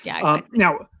 So Yeah, exactly.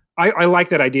 now, I like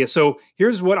that idea. So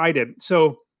here's what I did.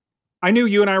 So I knew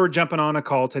you and I were jumping on a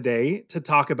call today to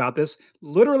talk about this.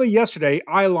 Literally yesterday,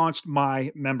 I launched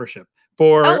my membership Oh,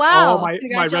 for all wow. my rental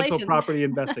Congratulations. property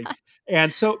investing,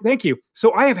 and so thank you.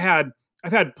 So I've had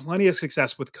plenty of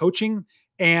success with coaching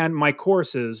and my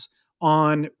courses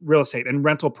on real estate and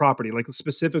rental property, like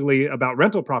specifically about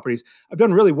rental properties. I've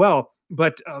done really well.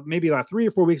 But maybe about 3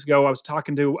 or 4 weeks ago, I was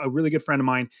talking to a really good friend of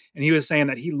mine, and he was saying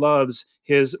that he loves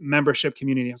his membership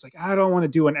community. I was like, I don't want to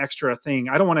do an extra thing.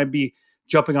 I don't want to be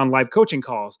jumping on live coaching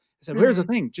calls. I said, well, here's the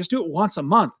Hmm. thing, just do it once a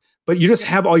month, but you just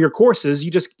Yeah. have all your courses,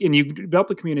 and you develop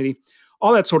the community,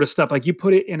 all that sort of stuff. Like you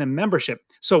put it in a membership.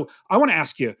 So I want to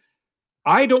ask you,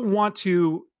 I don't want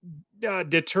to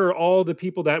deter all the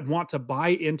people that want to buy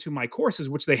into my courses,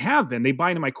 which they have been. They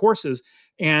buy into my courses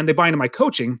and they buy into my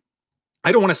coaching.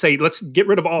 I don't want to say let's get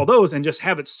rid of all those and just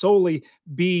have it solely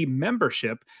be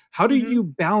membership. How do Hmm. you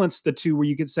balance the two where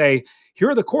you could say, here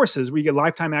are the courses where you get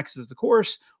lifetime access to the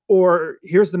course, or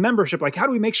here's the membership? Like, how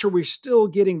do we make sure we're still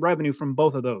getting revenue from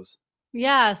both of those?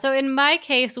 Yeah. So in my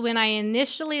case, when I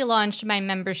initially launched my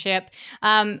membership,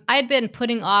 I'd been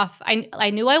putting off. I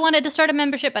knew I wanted to start a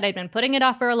membership, but I'd been putting it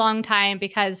off for a long time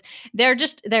because there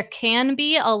can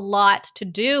be a lot to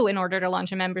do in order to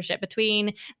launch a membership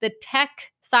between the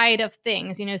tech side of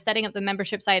things, setting up the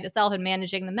membership site itself and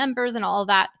managing the members and all of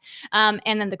that, and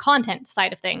then the content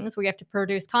side of things where you have to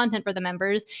produce content for the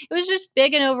members. It was just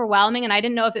big and overwhelming, and I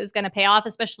didn't know if it was going to pay off,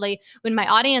 especially when my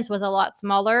audience was a lot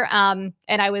smaller, and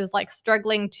I was like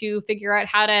struggling to figure out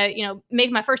how to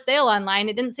make my first sale online.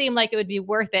 It didn't seem like it would be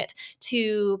worth it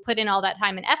to put in all that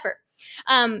time and effort.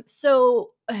 So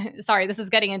sorry, this is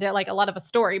getting into like a lot of a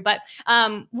story, but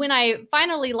when I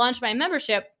finally launched my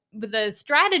membership, the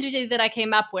strategy that I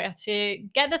came up with to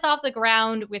get this off the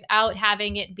ground without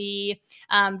having it be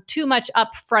too much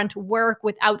upfront work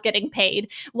without getting paid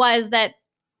was that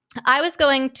I was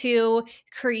going to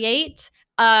create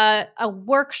a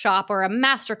workshop or a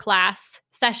masterclass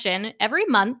session every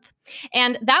month.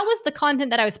 And that was the content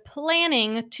that I was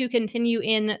planning to continue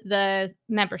in the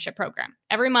membership program.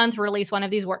 Every month, release one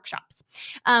of these workshops.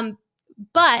 Um,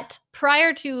 but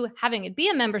prior to having it be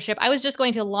a membership, I was just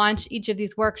going to launch each of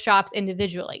these workshops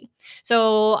individually.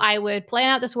 So I would plan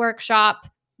out this workshop,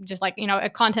 just like, a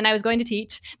content I was going to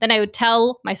teach. Then I would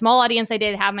tell my small audience I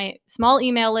did have my small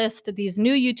email list, these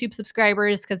new YouTube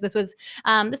subscribers, because this was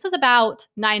about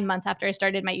 9 months after I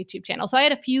started my YouTube channel. So I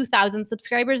had a few thousand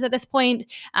subscribers at this point,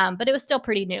 but it was still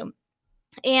pretty new.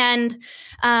 And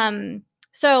um,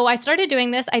 So I started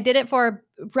doing this. I did it for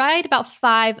right about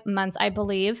 5 months, I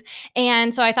believe.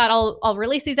 And so I thought I'll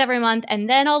release these every month and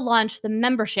then I'll launch the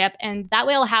membership. And that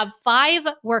way I'll have 5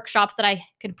 workshops that I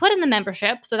can put in the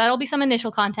membership. So that'll be some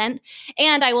initial content.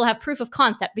 And I will have proof of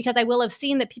concept because I will have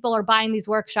seen that people are buying these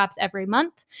workshops every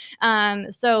month.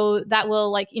 So that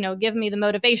will give me the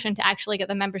motivation to actually get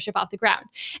the membership off the ground.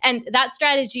 And that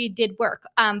strategy did work.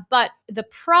 But the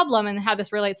problem, and how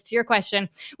this relates to your question,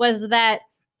 was that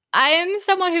I am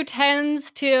someone who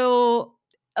tends to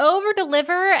over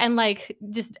deliver and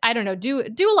just, I don't know, do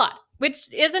a lot, which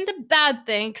isn't a bad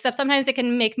thing, except sometimes it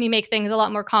can make me make things a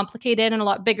lot more complicated and a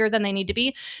lot bigger than they need to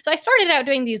be. So I started out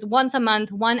doing these once a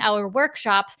month, 1 hour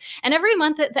workshops. And every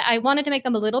month that I wanted to make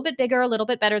them a little bit bigger, a little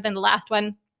bit better than the last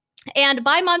one. And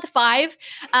by month 5,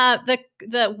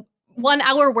 the 1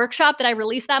 hour workshop that I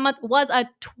released that month was a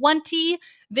 20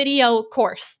 video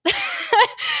course.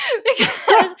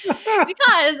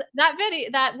 because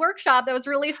that workshop that was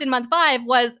released in month 5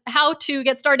 was how to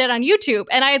get started on YouTube.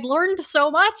 And I had learned so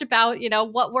much about,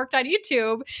 what worked on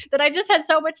YouTube that I just had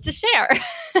so much to share.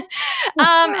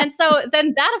 And so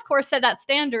then that, of course, set that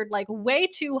standard way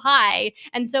too high.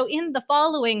 And so in the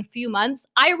following few months,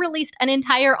 I released an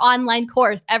entire online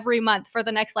course every month for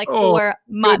the next 4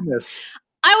 months. Goodness.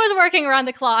 I was working around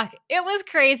the clock. It was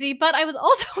crazy, but I was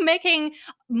also making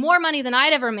more money than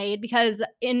I'd ever made because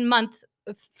in month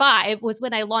 5 was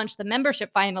when I launched the membership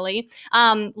finally.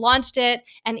 Launched it.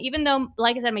 And even though,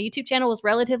 like I said, my YouTube channel was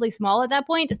relatively small at that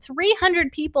point,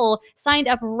 300 people signed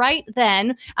up right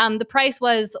then. The price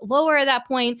was lower at that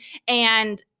point,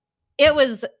 and it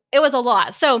was a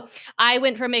lot. So I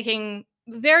went from making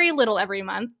very little every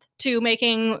month to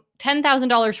making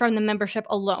 $10,000 from the membership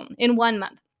alone in 1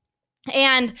 month.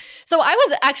 And so I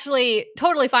was actually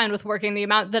totally fine with working the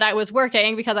amount that I was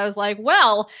working because I was like,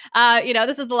 well,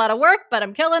 this is a lot of work, but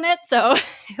I'm killing it. So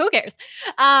who cares?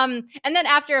 And then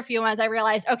after a few months, I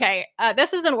realized, okay,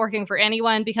 this isn't working for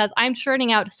anyone because I'm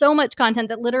churning out so much content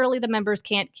that literally the members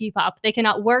can't keep up. They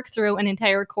cannot work through an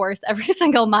entire course every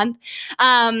single month.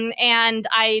 And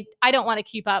I don't want to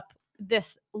keep up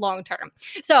this long term.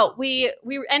 So we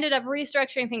ended up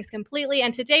restructuring things completely.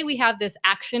 And today we have this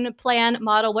action plan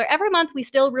model where every month we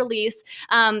still release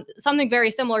something very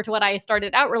similar to what I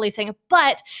started out releasing,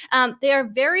 but they are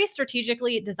very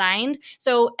strategically designed.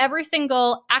 So every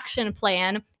single action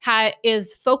plan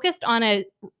is focused on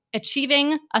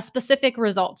achieving a specific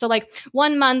result. So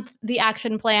 1 month, the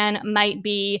action plan might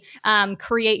be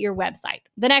create your website.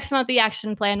 The next month, the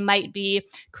action plan might be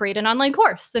create an online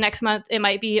course. The next month, it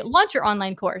might be launch your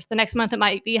online course. The next month, it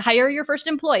might be hire your first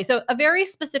employee. So a very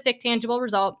specific, tangible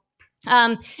result.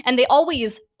 And they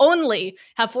always only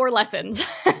have 4 lessons.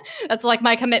 That's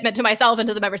my commitment to myself and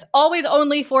to the members. Always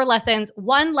only 4 lessons,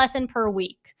 1 lesson per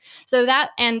week. So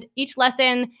and each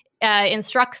lesson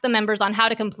instructs the members on how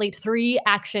to complete 3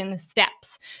 action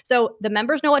steps. So the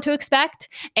members know what to expect,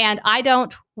 and I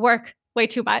don't work way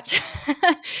too much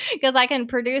because I can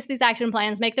produce these action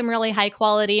plans, make them really high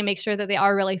quality, and make sure that they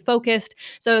are really focused.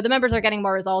 So the members are getting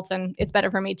more results, and it's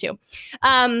better for me too.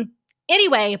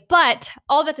 Anyway, but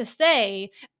all that to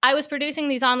say, I was producing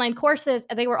these online courses,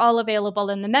 and they were all available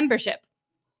in the membership.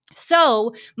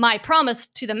 So my promise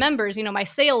to the members, my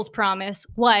sales promise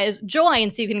was join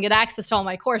so you can get access to all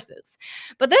my courses.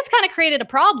 But this kind of created a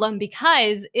problem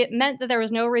because it meant that there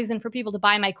was no reason for people to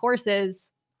buy my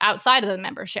courses outside of the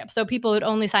membership. So people would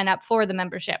only sign up for the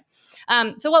membership.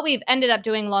 So what we've ended up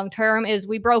doing long term is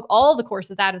we broke all the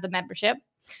courses out of the membership.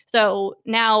 So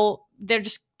now they're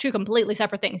just 2 completely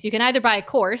separate things. You can either buy a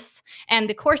course, and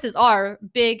the courses are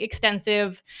big,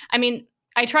 extensive. I mean,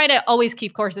 I try to always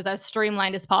keep courses as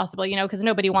streamlined as possible, because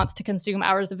nobody wants to consume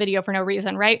hours of video for no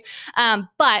reason, right?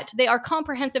 But they are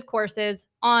comprehensive courses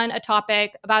on a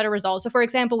topic about a result. So for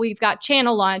example, we've got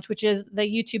Channel Launch, which is the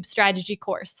YouTube strategy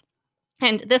course.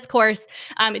 And this course,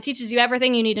 it teaches you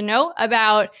everything you need to know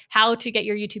about how to get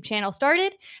your YouTube channel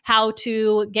started, how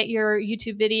to get your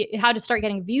YouTube video, how to start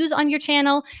getting views on your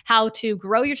channel, how to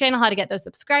grow your channel, how to get those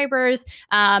subscribers,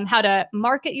 how to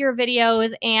market your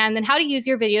videos, and then how to use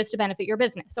your videos to benefit your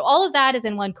business. So all of that is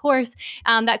in one course.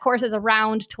 That course is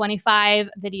around 25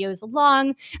 videos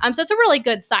long. So it's a really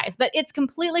good size, but it's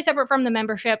completely separate from the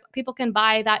membership. People can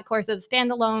buy that course as a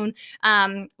standalone.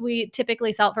 We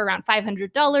typically sell it for around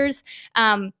 $500.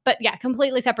 But yeah,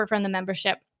 completely separate from the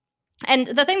membership. And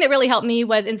the thing that really helped me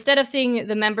was instead of seeing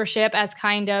the membership as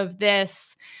kind of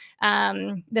this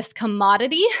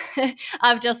commodity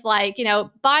of just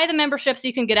buy the membership so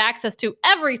you can get access to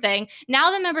everything.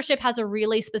 Now the membership has a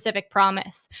really specific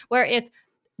promise where it's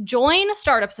join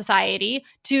Startup Society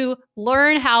to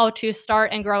learn how to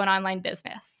start and grow an online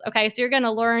business. Okay, so you're going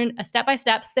to learn a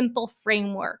step-by-step simple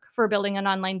framework for building an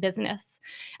online business,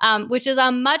 which is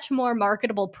a much more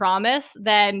marketable promise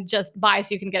than just buy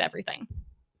so you can get everything.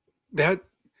 That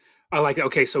I like it.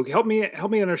 Okay, so help me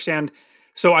understand.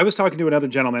 So I was talking to another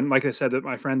gentleman, like I said, that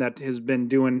my friend that has been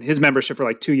doing his membership for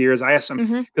like 2 years. I asked him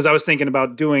Mm-hmm. because I was thinking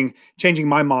about changing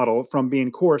my model from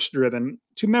being course driven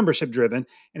to membership driven.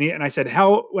 And I said,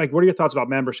 how, like, what are your thoughts about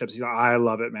memberships? He's like, I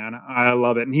love it, man. I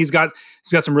love it. And he's got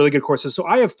some really good courses. So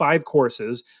I have 5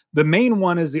 courses. The main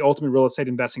one is the Ultimate Real Estate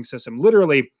Investing System.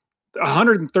 Literally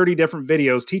 130 different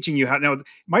videos teaching you how. Now, it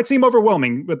might seem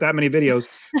overwhelming with that many videos,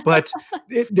 but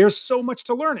there's so much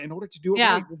to learn in order to do it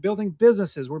Yeah. right. We're building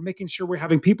businesses. We're making sure we're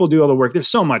having people do all the work. There's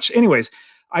so much. Anyways,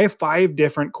 I have 5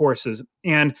 different courses.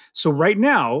 And so right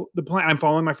now, the plan, I'm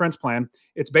following my friend's plan.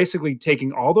 It's basically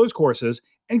taking all those courses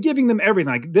and giving them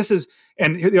everything. Like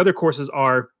and the other courses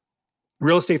are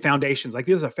real estate foundations. Like,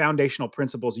 these are foundational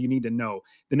principles you need to know.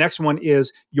 The next one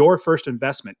is your first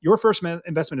investment. Your first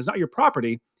investment is not your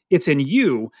property, it's in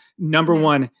you. Number Mm-hmm.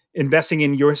 one, investing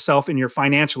in yourself and your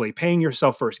financially, paying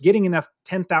yourself first, getting enough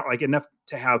enough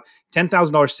to have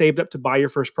 $10,000 saved up to buy your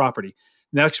first property.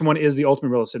 The next one is the Ultimate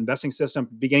Real Estate Investing System,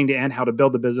 beginning to end, how to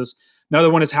build the business. Another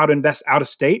one is how to invest out of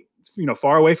state,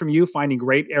 far away from you, finding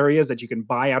great areas that you can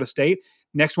buy out of state.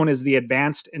 Next one is the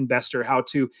Advanced Investor, how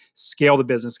to scale the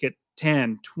business, get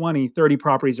 10, 20, 30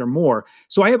 properties or more.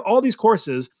 So I have all these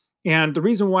courses. And the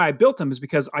reason why I built them is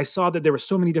because I saw that there were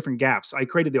so many different gaps. I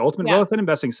created the Ultimate Real Yeah. Estate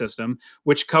Investing System,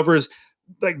 which covers,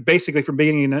 like, basically from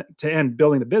beginning to end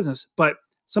building the business. But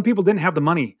some people didn't have the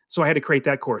money, so I had to create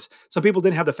that course. Some people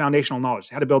didn't have the foundational knowledge,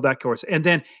 how to build that course, and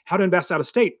then how to invest out of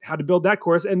state, how to build that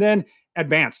course, and then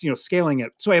advanced, scaling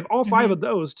it. So I have all 5 Mm-hmm. of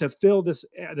those to fill this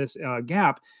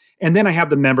gap. And then I have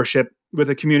the membership with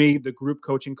the community, the group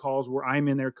coaching calls where I'm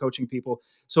in there coaching people.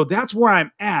 So that's where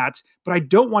I'm at, but I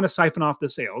don't want to siphon off the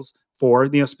sales for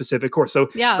specific course. So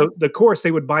Yeah. so the course,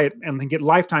 they would buy it and then get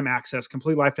lifetime access,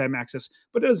 complete lifetime access,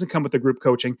 but it doesn't come with the group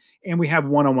coaching, and we have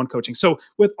one-on-one coaching. So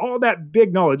with all that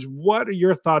big knowledge, what are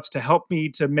your thoughts to help me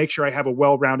to make sure I have a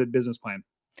well-rounded business plan?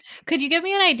 Could you give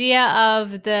me an idea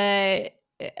of the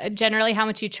generally how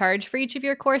much you charge for each of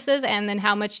your courses and then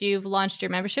how much you've launched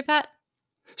your membership at?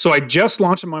 So I just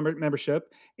launched a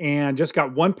membership and just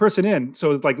got one person in.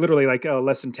 So it's like literally like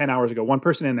less than 10 hours ago, one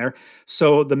person in there.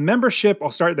 So the membership,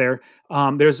 I'll start there.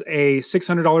 There's a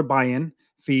 $600 buy-in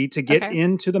fee to get Okay.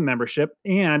 into the membership,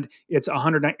 and it's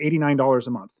 $189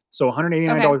 a month. So Okay.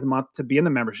 $189 a month to be in the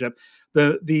membership.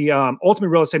 The Ultimate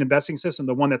Real Estate Investing System,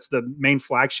 the one that's the main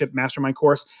flagship mastermind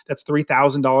course, that's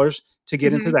 $3,000 to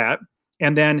get into Mhm. that.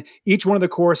 And then each one of the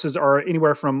courses are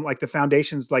anywhere from, like, the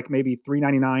foundations, like maybe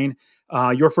 $399.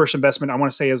 Your first investment, I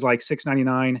want to say, is like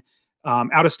 $699.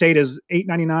 Out of state is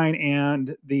 $899,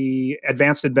 and the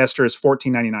advanced investor is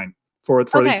 $1499 for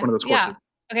each Okay. one of those courses. Yeah.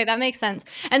 Okay, that makes sense.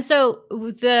 And so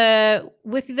with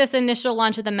this initial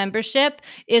launch of the membership,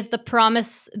 is the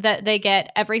promise that they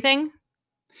get everything? Or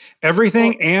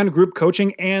Everything, and group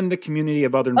coaching, and the community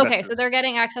of other okay, so investors. they're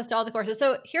getting access to all the courses.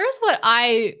 So here's what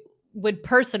I would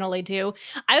personally do.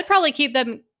 I would probably keep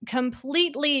them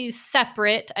completely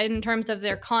separate in terms of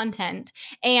their content,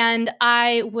 and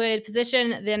I would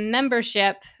position the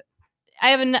membership. I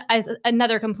have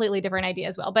another completely different idea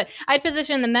as well, but I'd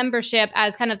position the membership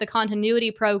as kind of the continuity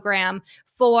program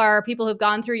for people who've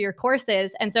gone through your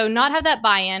courses. And so not have that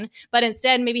buy-in, but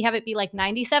instead maybe have it be like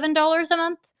 $97 a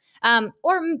month,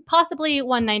 or possibly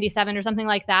 $197 or something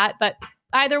like that. But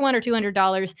either $100 or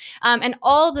 $200. And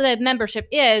all the membership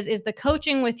is the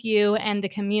coaching with you and the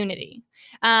community.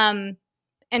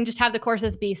 And just have the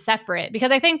courses be separate, because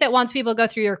I think that once people go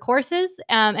through your courses,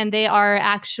 and they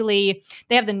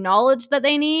have the knowledge that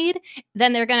they need,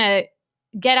 then they're going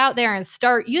to get out there and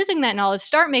start using that knowledge,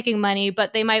 start making money,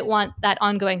 but they might want that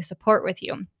ongoing support with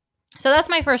you. So that's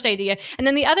my first idea. And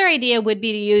then the other idea would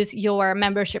be to use your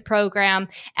membership program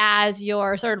as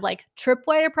your sort of like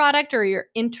tripwire product or your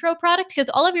intro product, because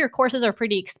all of your courses are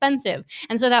pretty expensive.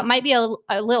 And so that might be a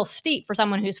little steep for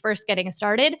someone who's first getting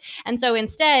started. And so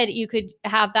instead, you could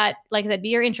have that, like I said, be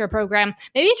your intro program.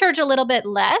 Maybe charge a little bit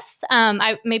less,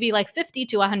 maybe like $50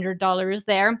 to $100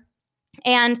 there.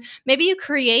 And maybe you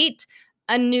create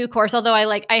a new course, although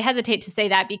I hesitate to say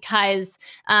that because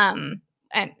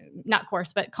and not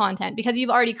course, but content, because you've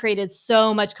already created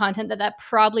so much content that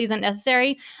probably isn't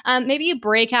necessary. Maybe you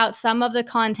break out some of the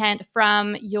content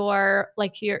from you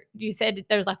said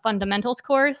there's a fundamentals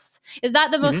course. Is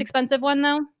that the most Mhm. expensive one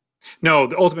though? No,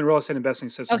 the Ultimate Real Estate Investing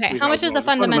System is Okay. How much is the $3,000. The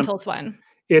fundamentals, fundamentals one?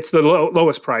 It's the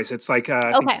lowest price. It's like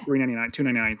I think Okay. 3.99,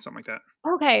 2.99, something like that.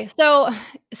 Okay, so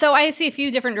I see a few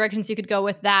different directions you could go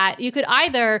with that. You could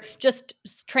either just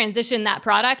transition that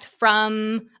product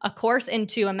from a course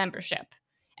into a membership.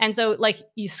 And so like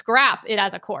you scrap it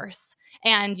as a course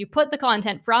and you put the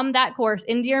content from that course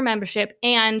into your membership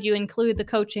and you include the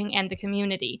coaching and the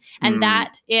community. And Mm,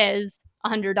 that is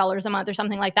 $100 a month or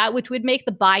something like that, which would make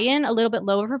the buy-in a little bit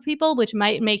lower for people, which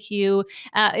might make you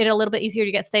it a little bit easier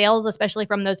to get sales, especially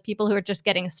from those people who are just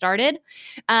getting started.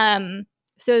 Um,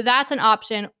 so that's an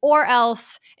option, or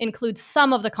else include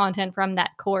some of the content from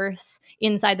that course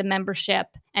inside the membership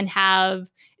and have,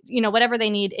 whatever they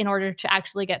need in order to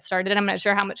actually get started. And I'm not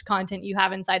sure how much content you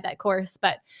have inside that course,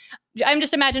 but I'm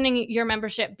just imagining your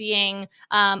membership being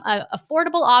a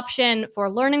affordable option for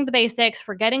learning the basics,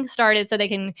 for getting started so they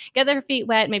can get their feet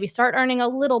wet, maybe start earning a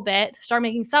little bit, start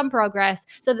making some progress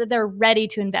so that they're ready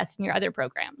to invest in your other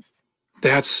programs.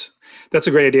 that's that's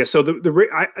a great idea. So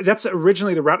that's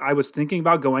originally the route I was thinking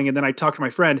about going, and then I talked to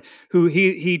my friend who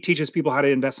he teaches people how to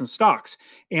invest in stocks,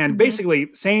 and Hmm. basically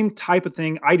same type of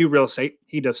thing. I do real estate,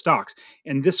 he does stocks,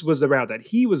 and this was the route that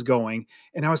he was going.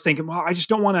 And I was thinking, well, I just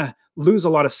don't want to lose a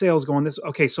lot of sales going this.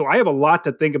 Okay, so I have a lot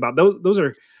to think about. Those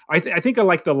are I think I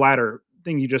like the latter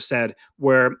thing you just said,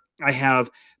 where I have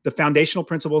the foundational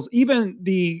principles, even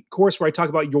the course where I talk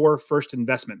about your first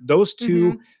investment. Those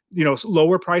two, Hmm.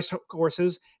 lower priced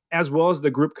courses, as well as the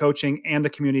group coaching and the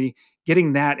community,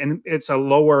 getting that, and it's a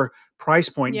lower price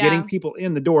point, getting Yeah. people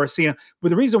in the door. See,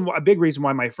 but a big reason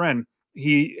why my friend,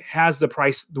 he has the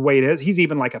price the way it is. He's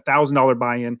even like $1,000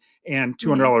 buy-in and Hmm.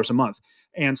 $200 a month.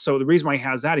 And so the reason why he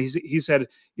has that, he said,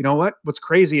 you know what? What's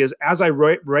crazy is as I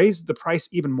raised the price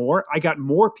even more, I got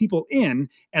more people in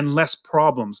and less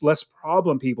problems, less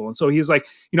problem people. And so he's like,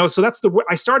 so that's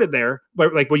I started there,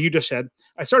 but like what you just said,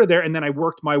 I started there and then I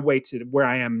worked my way to where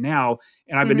I am now,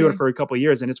 and I've been doing it Hmm. for a couple of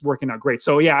years and it's working out great.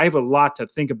 So yeah, I have a lot to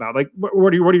think about. Like,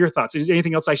 what are your thoughts? Is there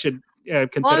anything else I should Well, I'm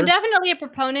consider? definitely a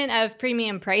proponent of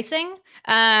premium pricing.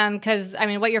 Because I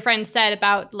mean, what your friend said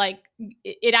about like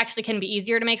it actually can be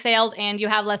easier to make sales and you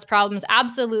have less problems.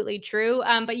 Absolutely true.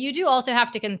 But you do also have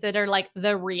to consider like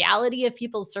the reality of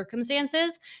people's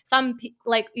circumstances.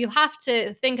 Like you have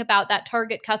to think about that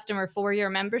target customer for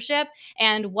your membership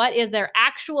and what is their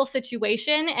actual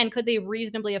situation and could they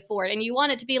reasonably afford. And you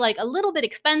want it to be like a little bit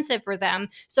expensive for them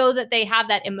so that they have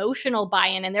that emotional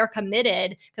buy-in and they're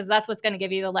committed because that's what's going to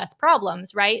give you the less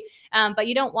problems, right? But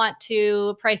you don't want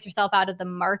to price yourself out of the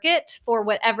market for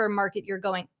whatever market you're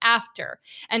going after.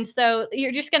 And so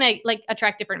you're just going to like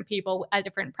attract different people at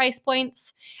different price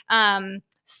points.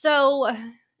 So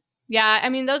yeah, I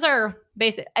mean, those are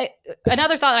basic.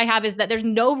 Another thought I have is that there's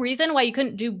no reason why you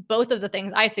couldn't do both of the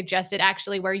things I suggested,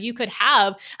 actually, where you could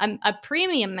have a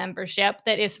premium membership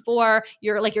that is for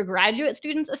your graduate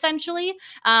students, essentially,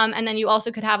 and then you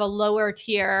also could have a lower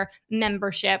tier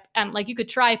membership. Like you could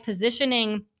try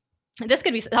positioning this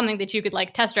could be something that you could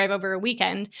like test drive over a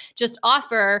weekend. Just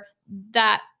offer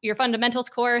that your fundamentals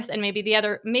course and maybe the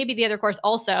other course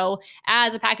also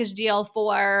as a package deal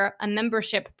for a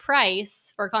membership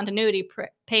price for continuity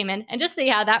payment and just see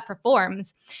how that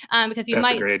performs, because you That's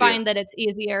a might great idea. find that it's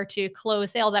easier to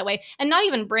close sales that way and not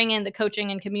even bring in the coaching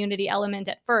and community element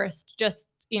at first. Just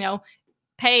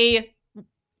pay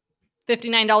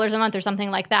 $59 a month or something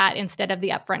like that instead of the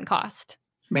upfront cost.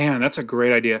 Man, that's a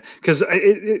great idea because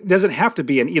it doesn't have to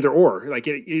be an either or. Like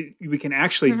we can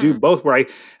actually do Hmm. both. Where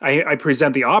I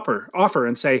present the offer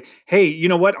and say, hey, you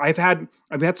know what? I've had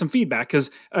some feedback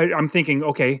because I'm thinking,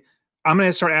 okay, I'm going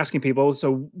to start asking people.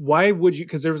 So why would you?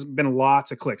 Because there's been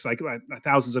lots of clicks, like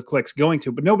thousands of clicks going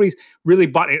to, but nobody's really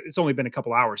bought it. It's only been a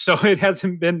couple hours, so it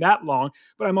hasn't been that long.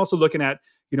 But I'm also looking at,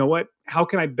 you know what? How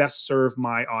can I best serve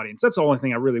my audience? That's the only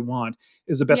thing I really want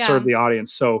is to best serve Yeah. the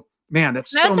audience. So man,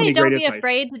 that's And I so would say many great don't be insight.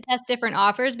 afraid to test different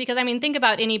offers because I mean, think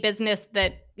about any business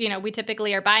that, we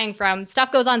typically are buying from.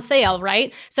 Stuff goes on sale,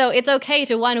 right? So it's okay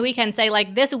to one weekend say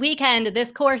like this weekend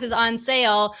this course is on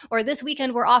sale or this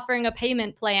weekend we're offering a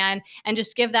payment plan and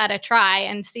just give that a try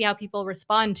and see how people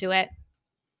respond to it.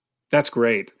 That's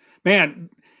great. Man,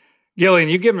 Gillian,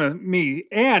 you've given me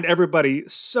and everybody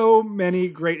so many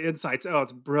great insights. Oh,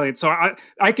 it's brilliant. So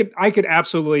I could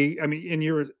absolutely, I mean, and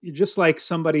you're just like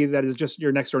somebody that is just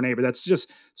your next door neighbor. That's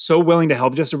just so willing to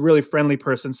help, just a really friendly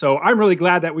person. So I'm really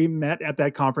glad that we met at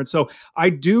that conference. So I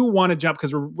do want to jump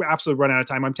because we're absolutely running out of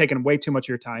time. I'm taking way too much of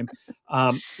your time.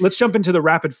 Let's jump into the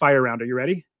rapid fire round. Are you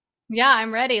ready? Yeah,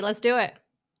 I'm ready. Let's do it.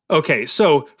 Okay,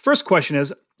 so first question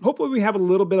is, hopefully we have a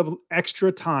little bit of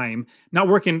extra time, not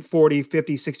working 40,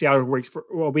 50, 60 hour weeks for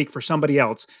a week for somebody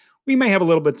else. we may have a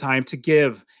little bit of time to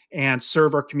give and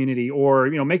serve our community, or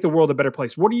make the world a better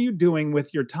place. What are you doing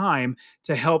with your time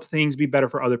to help things be better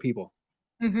for other people?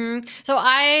 So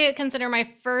I consider my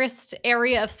first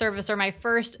area of service or my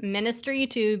first ministry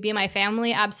to be my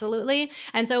family, absolutely.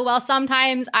 And so while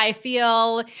sometimes I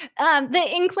feel the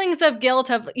inklings of guilt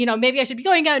of, maybe I should be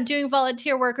going out and doing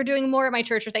volunteer work or doing more at my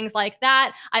church or things like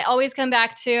that, I always come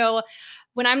back to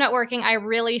when I'm not working, I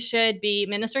really should be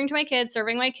ministering to my kids,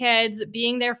 serving my kids,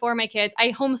 being there for my kids.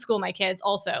 I homeschool my kids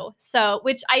also. So,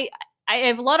 which I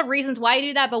have a lot of reasons why I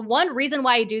do that, but one reason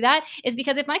why I do that is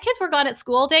because if my kids were gone at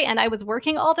school all day and I was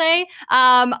working all day,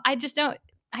 I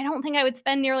don't think I would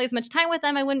spend nearly as much time with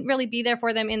them. I wouldn't really be there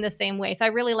for them in the same way. So I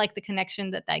really like the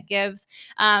connection that that gives.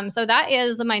 So that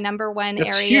is my number one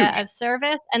That's area huge. of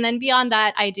service. And then beyond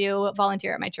that, I do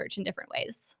volunteer at my church in different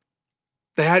ways.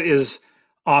 That is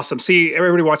awesome. See,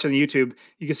 everybody watching the YouTube,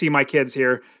 you can see my kids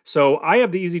here. So I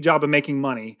have the easy job of making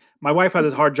money. My wife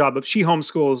has a hard job of she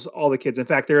homeschools all the kids. In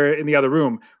fact, they're in the other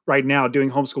room right now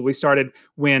doing homeschool. We started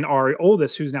when our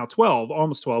oldest, who's now 12,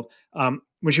 almost 12,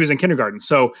 when she was in kindergarten.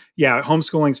 So yeah,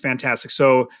 homeschooling is fantastic.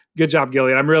 So good job,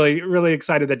 Gilead. I'm really, really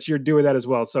excited that you're doing that as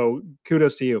well. So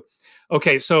kudos to you.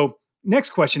 Okay, so next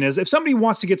question is, if somebody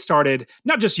wants to get started,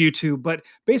 not just YouTube, but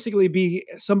basically be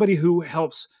somebody who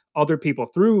helps other people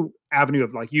through avenue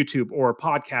of like YouTube or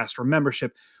podcast or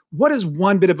membership, what is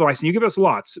one bit of advice? And you give us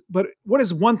lots, but what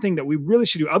is one thing that we really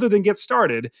should do other than get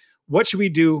started? What should we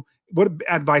do? What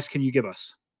advice can you give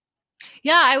us?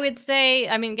 Yeah, I would say,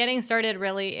 I mean, getting started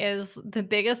really is the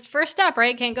biggest first step,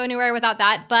 right? Can't go anywhere without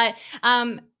that. But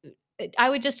I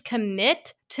would just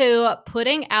commit to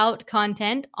putting out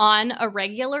content on a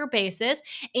regular basis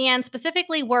and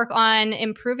specifically work on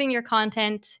improving your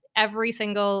content every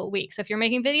single week. So if you're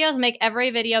making videos, make every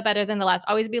video better than the last.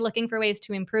 Always be looking for ways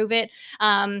to improve it.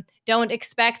 Don't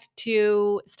expect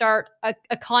to start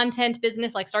a content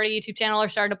business, like start a YouTube channel or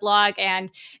start a blog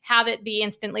and have it be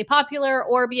instantly popular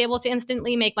or be able to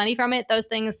instantly make money from it. Those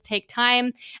things take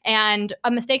time. And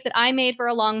a mistake that I made for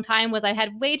a long time was I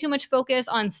had way too much focus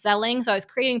on selling. So I was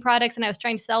creating products and I was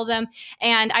trying to sell them.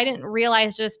 And I didn't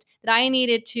realize just that I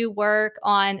needed to work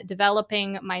on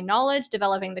developing my knowledge,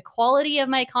 developing the quality of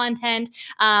my content,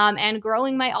 and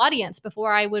growing my audience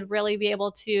before I would really be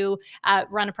able to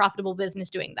run a profitable business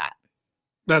doing that.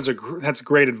 That's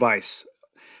great advice.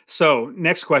 So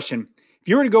next question. If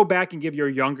you were to go back and give your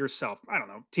younger self, I don't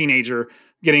know, teenager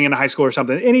getting into high school or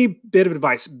something, any bit of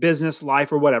advice, business,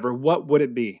 life, or whatever, what would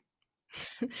it be?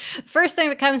 First thing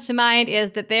that comes to mind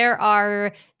is that there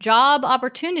are job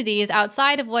opportunities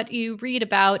outside of what you read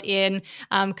about in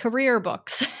career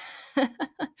books.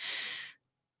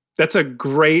 That's a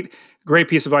great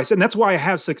piece of advice. And that's why I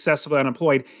have Successfully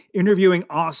Unemployed, interviewing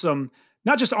awesome,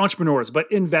 not just entrepreneurs,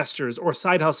 but investors or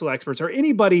side hustle experts or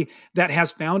anybody that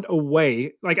has found a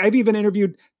way. Like I've even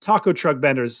interviewed taco truck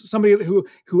vendors, somebody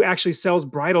who actually sells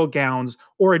bridal gowns,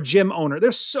 or a gym owner.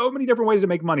 There's so many different ways to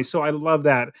make money. So I love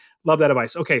that. Love that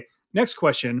advice. Okay, next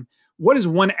question. What is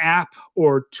one app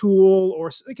or tool, or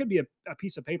it could be a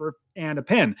piece of paper and a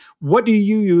pen? What do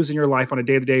you use in your life on a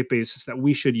day-to-day basis that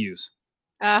we should use?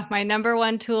 My number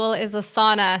one tool is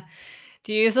Asana.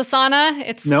 Do you use Asana?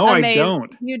 It's No, I amazing.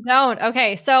 don't. You don't?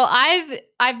 Okay. So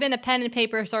I've been a pen and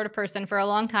paper sort of person for a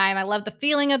long time. I love the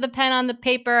feeling of the pen on the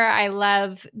paper. I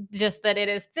love just that it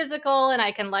is physical and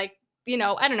I can like,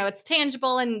 I don't know, it's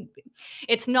tangible and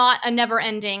it's not a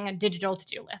never-ending digital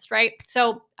to-do list, right?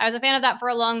 So I was a fan of that for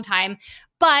a long time.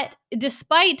 But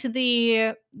despite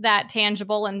that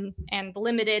tangible and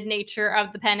limited nature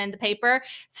of the pen and the paper,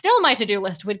 still my to-do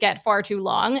list would get far too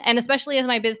long. And especially as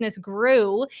my business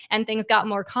grew and things got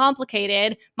more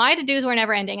complicated, my to-dos were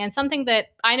never ending. And something that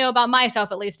I know about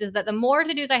myself, at least, is that the more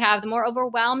to-dos I have, the more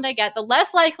overwhelmed I get, the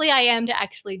less likely I am to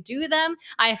actually do them.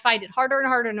 I find it harder and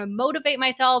harder to motivate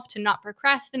myself to not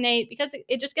procrastinate because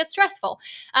it just gets stressful.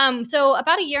 So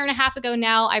about a year and a half ago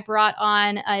now, I brought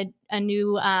on a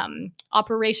new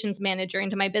operations manager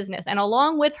into my business. And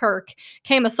along with her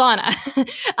came Asana.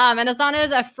 And Asana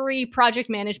is a free project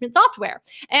management software.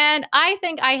 And I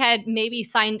think I had maybe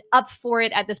signed up for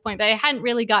it at this point, but I hadn't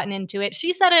really gotten into it.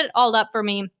 She set it all up for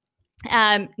me.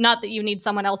 Not that you need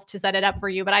someone else to set it up for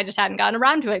you, but I just hadn't gotten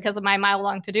around to it because of my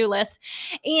mile-long to-do list.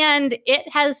 And it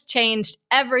has changed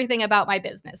everything about my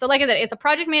business. So like I said, it's a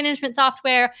project management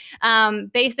software.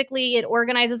 Basically, it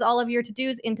organizes all of your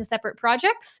to-dos into separate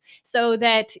projects so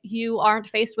that you aren't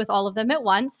faced with all of them at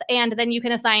once. And then you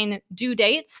can assign due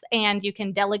dates and you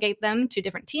can delegate them to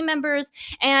different team members.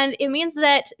 And it means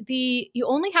that you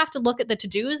only have to look at the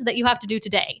to-dos that you have to do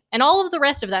today. And all of the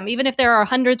rest of them, even if there are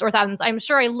hundreds or thousands, I'm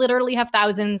sure I literally literally have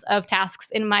thousands of tasks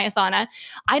in my Asana.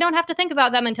 I don't have to think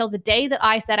about them until the day that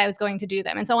I said I was going to do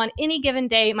them. And so on any given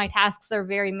day, my tasks are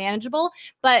very manageable.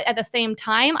 But at the same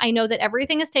time, I know that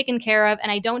everything is taken care of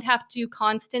and I don't have to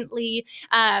constantly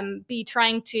be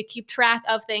trying to keep track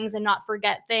of things and not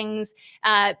forget things.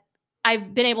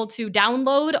 I've been able to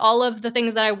download all of the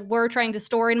things that I were trying to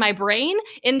store in my brain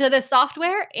into this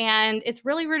software, and it's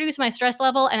really reduced my stress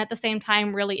level and at the same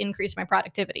time really increased my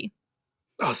productivity.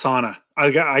 Asana. I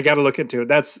got to look into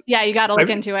it. Yeah, you got to look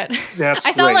into it. That's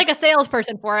I sound great. like a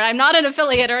salesperson for it. I'm not an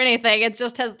affiliate or anything. It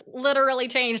just has literally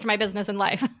changed my business and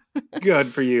life.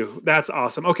 Good for you. That's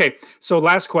awesome. Okay, so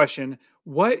last question.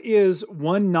 What is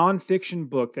one nonfiction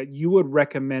book that you would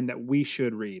recommend that we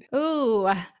should read? Ooh,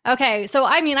 okay. So,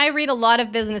 I mean, I read a lot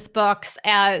of business books.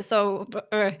 The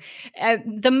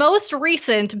most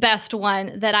recent best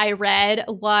one that I read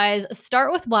was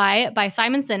Start With Why by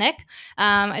Simon Sinek.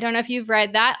 I don't know if you've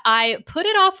read that. I put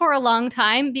it off for a long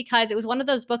time because it was one of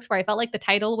those books where I felt like the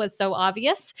title was so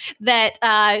obvious that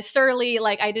surely,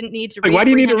 like, I didn't need to read. Why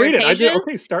do you need to 300 read it? pages.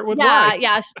 Okay, Start With Why.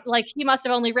 Yeah. Like he must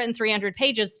have only written 300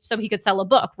 pages so he could sell a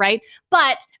book, right?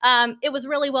 But it was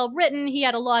really well written. He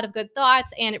had a lot of good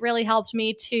thoughts, and it really helped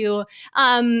me to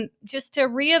just to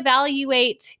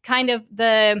reevaluate kind of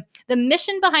the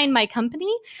mission behind my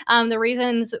company, the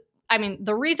reasons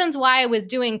why I was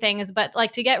doing things, but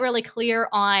like to get really clear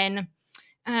on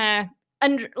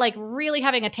like really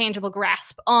having a tangible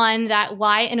grasp on that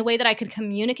why in a way that I could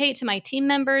communicate to my team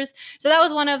members. So that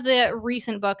was one of the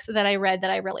recent books that I read that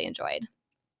I really enjoyed.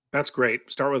 That's great.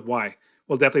 Start With Why.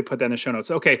 We'll definitely put that in the show notes.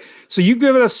 Okay, so you've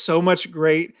given us so much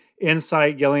great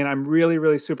insight, Gillian. I'm really,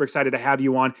 really super excited to have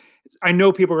you on. I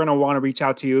know people are going to want to reach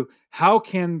out to you. How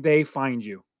can they find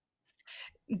you?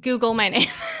 Google my name.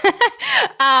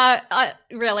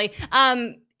 Really.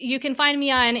 You can find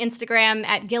me on Instagram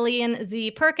at Gillian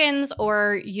Z Perkins,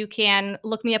 or you can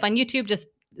look me up on YouTube. Just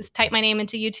type my name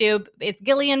into YouTube. It's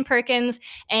Gillian Perkins,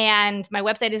 and my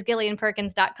website is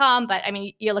gillianperkins.com. But I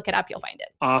mean, you look it up, you'll find it.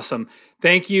 Awesome.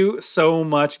 Thank you so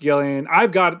much, Gillian.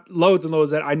 I've got loads and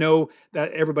loads that I know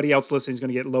that everybody else listening is going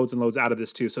to get loads and loads out of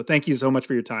this too. So thank you so much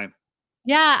for your time.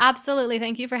 Yeah, absolutely.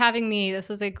 Thank you for having me. This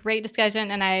was a great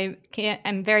discussion, and I'm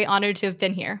very honored to have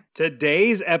been here.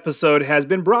 Today's episode has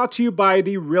been brought to you by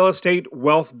the Real Estate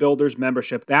Wealth Builders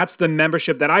membership. That's the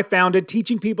membership that I founded,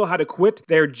 teaching people how to quit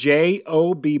their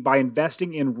JOB by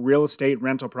investing in real estate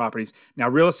rental properties. Now,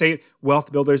 Real Estate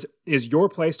Wealth Builders is your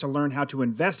place to learn how to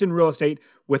invest in real estate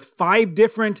with 5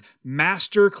 different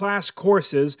masterclass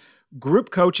courses,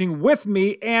 group coaching with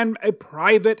me, and a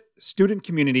private student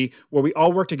community where we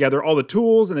all work together, all the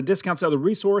tools and the discounts, all the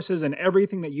resources and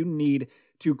everything that you need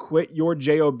to quit your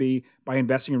JOB by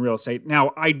investing in real estate.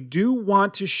 Now, I do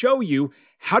want to show you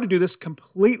how to do this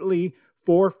completely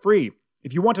for free.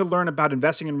 If you want to learn about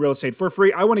investing in real estate for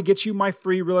free, I want to get you my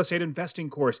free real estate investing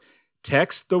course.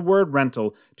 Text the word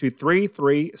rental to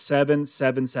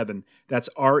 33777. That's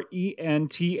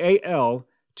RENTAL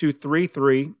to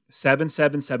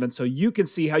 33777 so you can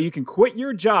see how you can quit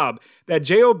your job, that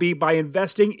JOB, by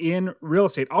investing in real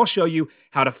estate. I'll show you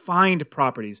how to find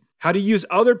properties, how to use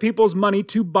other people's money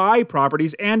to buy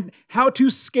properties, and how to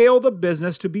scale the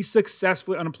business to be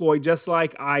successfully unemployed just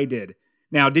like I did.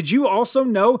 Now, did you also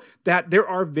know that there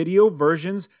are video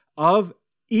versions of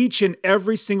each and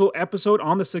every single episode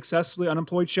on the Successfully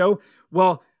Unemployed show?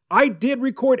 Well, I did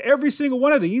record every single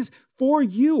one of these for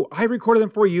you. I recorded them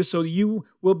for you so you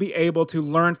will be able to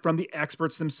learn from the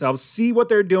experts themselves, see what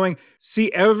they're doing,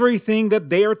 see everything that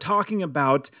they are talking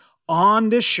about on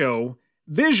this show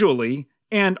visually,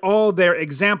 and all their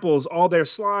examples, all their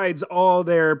slides, all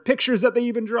their pictures that they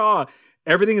even draw.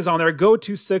 Everything is on there. Go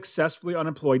to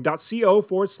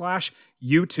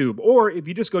successfullyunemployed.co/YouTube. Or if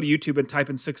you just go to YouTube and type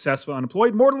in Successfully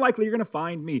Unemployed, more than likely you're going to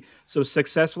find me. So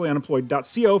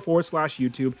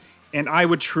successfullyunemployed.co/YouTube. And I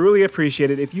would truly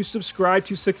appreciate it if you subscribe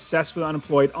to Successfully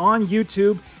Unemployed on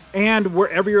YouTube, and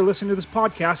wherever you're listening to this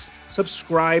podcast,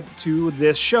 subscribe to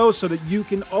this show so that you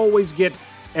can always get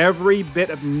every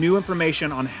bit of new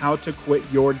information on how to quit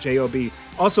your JOB.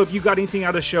 Also, if you got anything out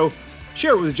of the show,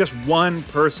 share it with just one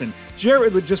person. Share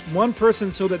it with just one person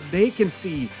so that they can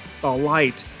see the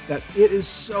light, that it is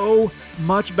so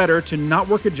much better to not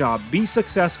work a job, be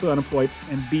successfully unemployed,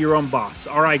 and be your own boss.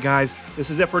 All right, guys,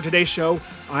 this is it for today's show.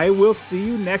 I will see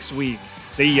you next week.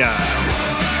 See ya.